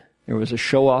blowhard. There was a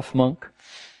show-off monk,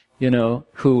 you know,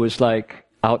 who was like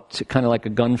out to, kind of like a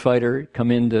gunfighter,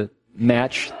 come in to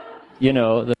match, you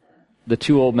know, the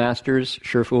 2 old masters,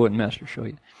 Shifu and Master Shou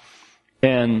Ye.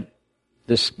 And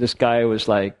this guy was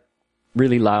like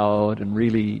really loud and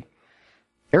really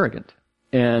arrogant.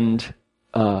 And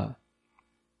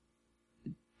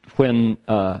when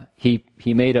he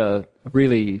made a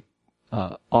really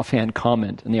offhand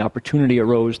comment, and the opportunity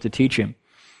arose to teach him,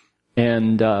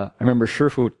 and I remember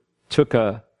Shifu took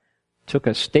a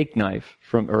steak knife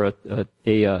or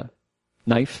a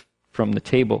knife from the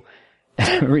table,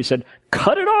 and he said,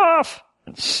 "Cut it off!"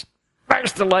 and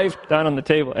smashed the knife down on the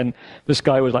table. And this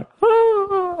guy was like,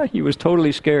 ah! He was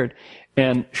totally scared.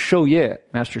 And Shou Ye,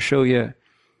 Master Shou Ye,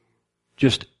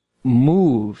 just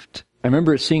moved. I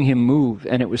remember seeing him move,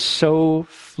 and it was so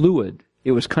fluid.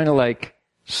 It was kind of like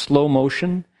slow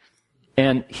motion,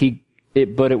 and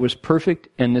but it was perfect.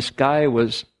 And this guy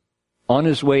was on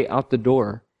his way out the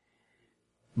door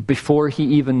before he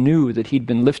even knew that he'd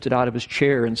been lifted out of his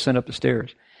chair and sent up the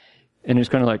stairs. And he was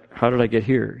kind of like, how did I get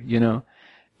here? You know?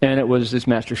 And it was this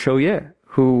Master Shou Ye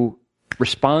who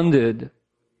responded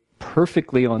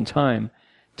perfectly on time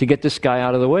to get this guy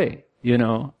out of the way, you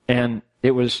know? And it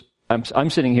was,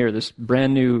 I'm sitting here, this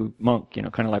brand new monk, you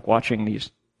know, kind of like watching these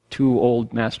 2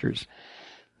 old masters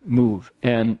move.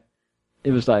 And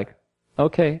it was like,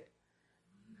 okay,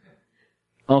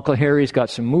 Uncle Harry's got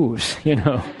some moves, you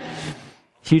know?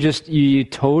 You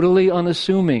totally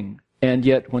unassuming. And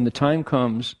yet when the time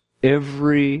comes,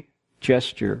 every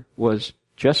gesture was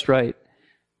just right,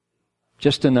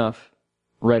 just enough,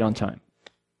 right on time.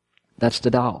 That's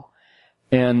the Tao.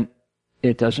 And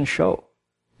it doesn't show,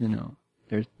 you know.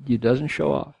 He doesn't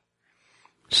show off.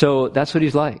 So that's what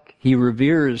he's like. He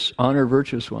reveres honor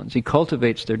virtuous ones. He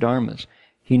cultivates their dharmas.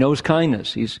 He knows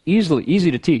kindness. He's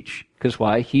easy to teach. Because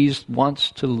why? He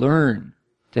wants to learn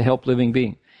to help living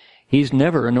beings. He's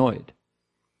never annoyed.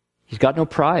 He's got no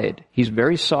pride. He's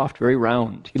very soft, very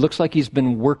round. He looks like he's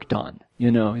been worked on,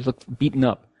 you know. He's beaten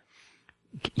up.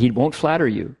 He won't flatter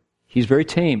you. He's very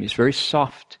tame. He's very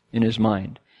soft in his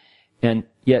mind. And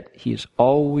yet he's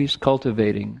always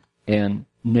cultivating and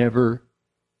never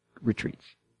retreats.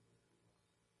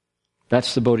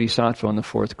 That's the Bodhisattva on the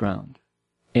 4th ground.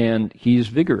 And he's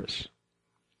vigorous.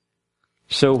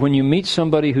 So when you meet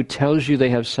somebody who tells you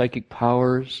they have psychic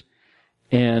powers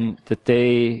and that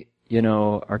they,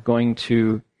 are going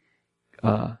to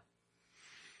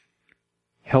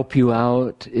help you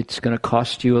out. It's going to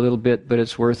cost you a little bit, but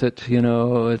it's worth it.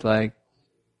 It's like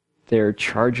they're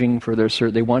charging for their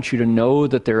service. They want you to know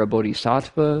that they're a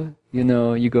bodhisattva.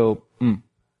 You go,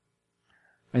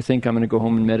 I think I'm going to go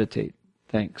home and meditate.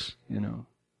 Thanks.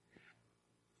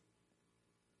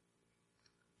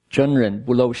 Zhenren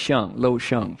bu lo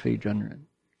xiang, fei zhenren.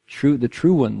 The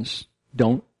true ones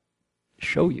don't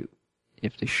show you.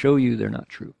 If they show you, they're not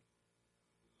true.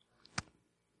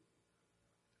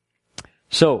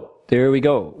 So, there we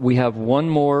go. We have one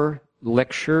more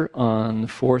lecture on the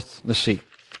fourth. Let's see.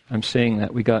 I'm saying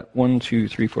that. We got 1, 2,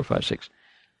 3, 4, 5, 6.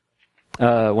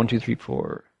 1, 2, 3,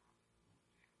 4.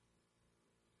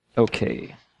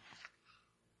 Okay.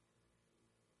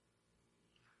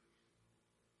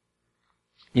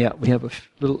 Yeah, we have a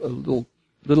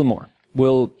little more.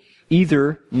 We'll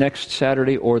either next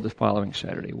Saturday or the following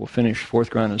Saturday. We'll finish fourth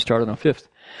ground and start on the fifth.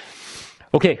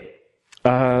 Okay.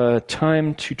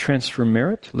 Time to transfer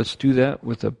merit. Let's do that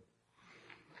with a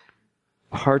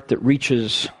heart that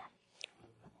reaches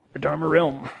the Dharma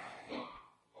realm.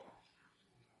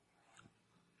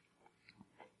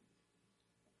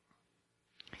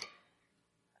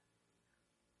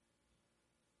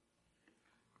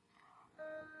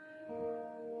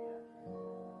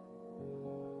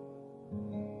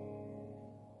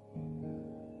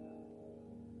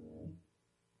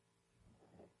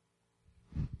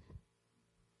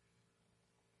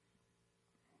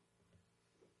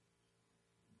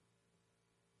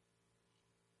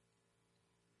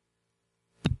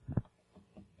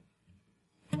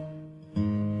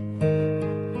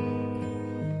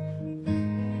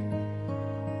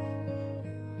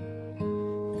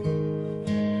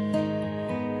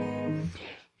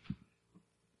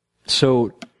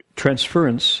 So,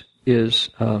 transference is,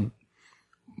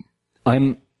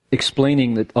 I'm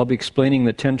explaining that, I'll be explaining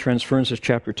the 10 transferences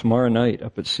chapter tomorrow night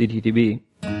up at CTTB.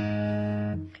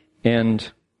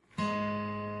 And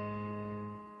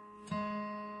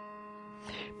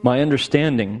my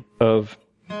understanding of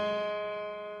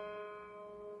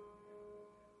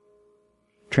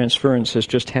transference has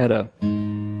just had a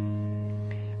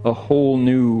whole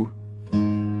new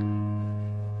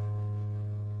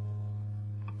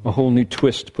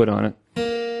twist put on it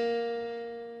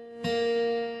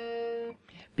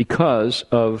because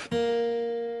of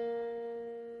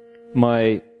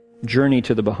my journey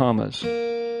to the Bahamas,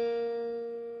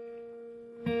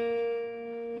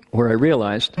 where I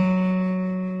realized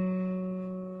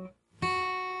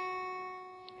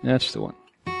that's the one.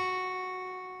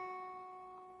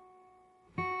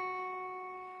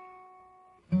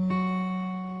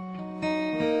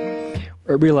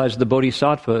 I realized the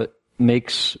Bodhisattva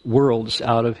makes worlds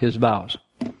out of his vows.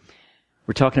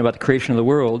 We're talking about the creation of the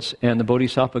worlds, and the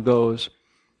Bodhisattva goes,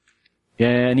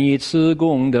 May I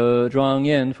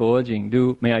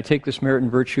take this merit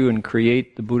and virtue and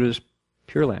create the Buddha's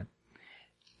Pure Land.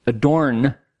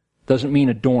 Adorn doesn't mean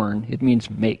adorn, it means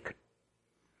make.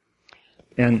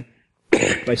 And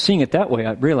by seeing it that way,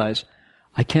 I realize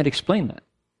I can't explain that.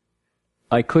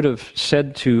 I could have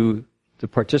said to the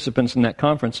participants in that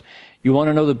conference, you want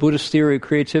to know the Buddhist theory of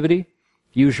creativity?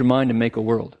 Use your mind to make a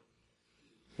world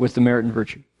with the merit and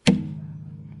virtue. And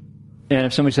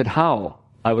if somebody said, how?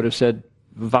 I would have said,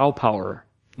 vow power.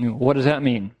 What does that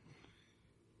mean?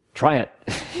 Try it.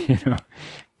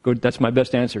 Good, that's my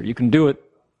best answer. You can do it.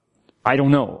 I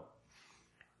don't know.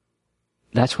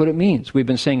 That's what it means. We've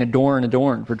been saying adorn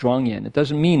for Zhuangyan. It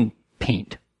doesn't mean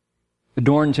paint.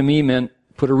 Adorn to me meant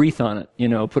put a wreath on it,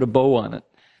 put a bow on it,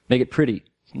 make it pretty.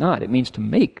 It's not. It means to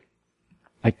make.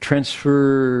 I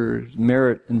transfer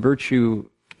merit and virtue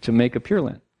to make a Pure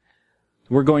Land.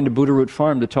 We're going to Buddha Root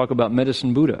Farm to talk about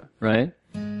Medicine Buddha, right?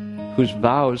 Whose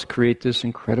vows create this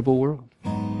incredible world.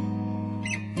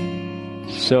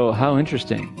 So how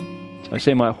interesting. So I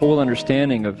say my whole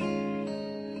understanding of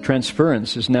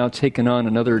transference is now taken on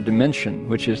another dimension,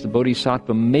 which is the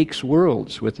Bodhisattva makes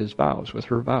worlds with his vows, with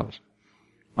her vows.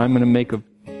 I'm going to make a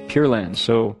Pure Land,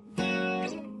 so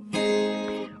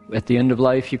at the end of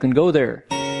life you can go there.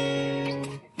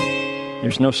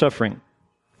 There's no suffering.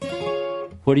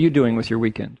 What are you doing with your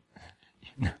weekend?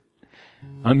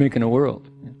 I'm making a world.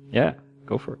 Yeah,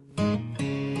 go for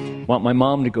it. Want my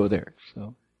mom to go there,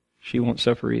 so she won't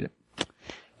suffer either.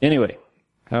 Anyway,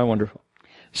 how wonderful.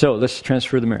 So let's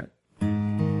transfer the merit.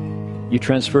 You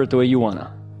transfer it the way you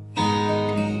wanna.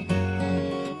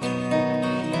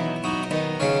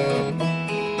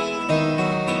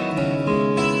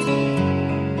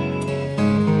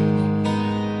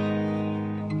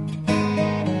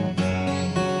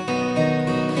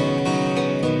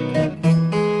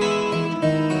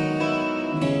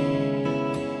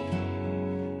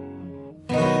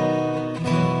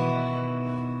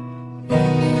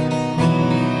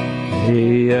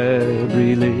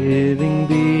 living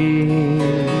being,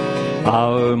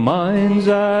 our minds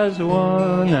as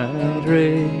one and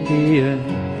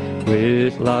radiant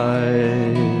with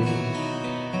life.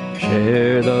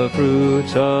 Share the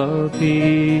fruits of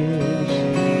peace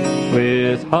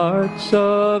with hearts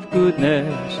of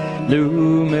goodness,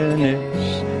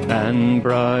 luminous and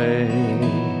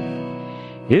bright.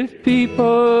 If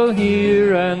people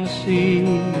hear and see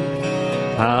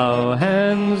how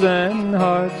hands and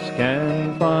hearts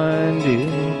can find in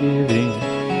giving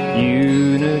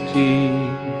unity,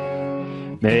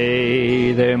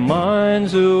 may their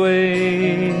minds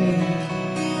awake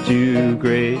to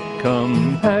great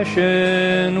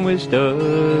compassion,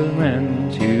 wisdom,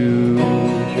 and to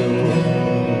joy.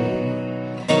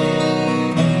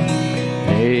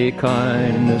 May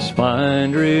kindness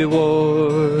find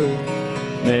reward.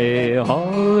 May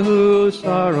all who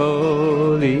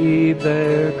sorrow leave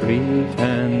their grief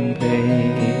and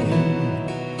pain.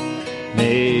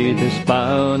 May this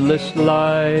boundless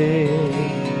light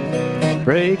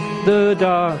break the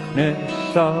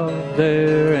darkness of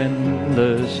their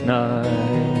endless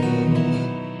night.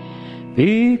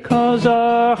 Because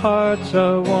our hearts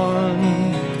are one,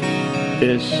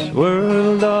 this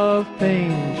world of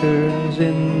pain turns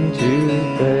into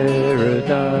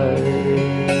paradise.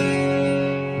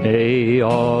 May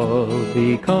all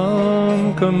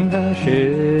become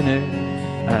compassionate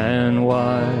and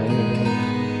wise.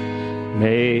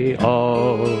 May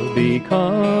all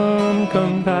become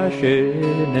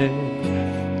compassionate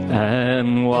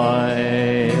and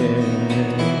wise.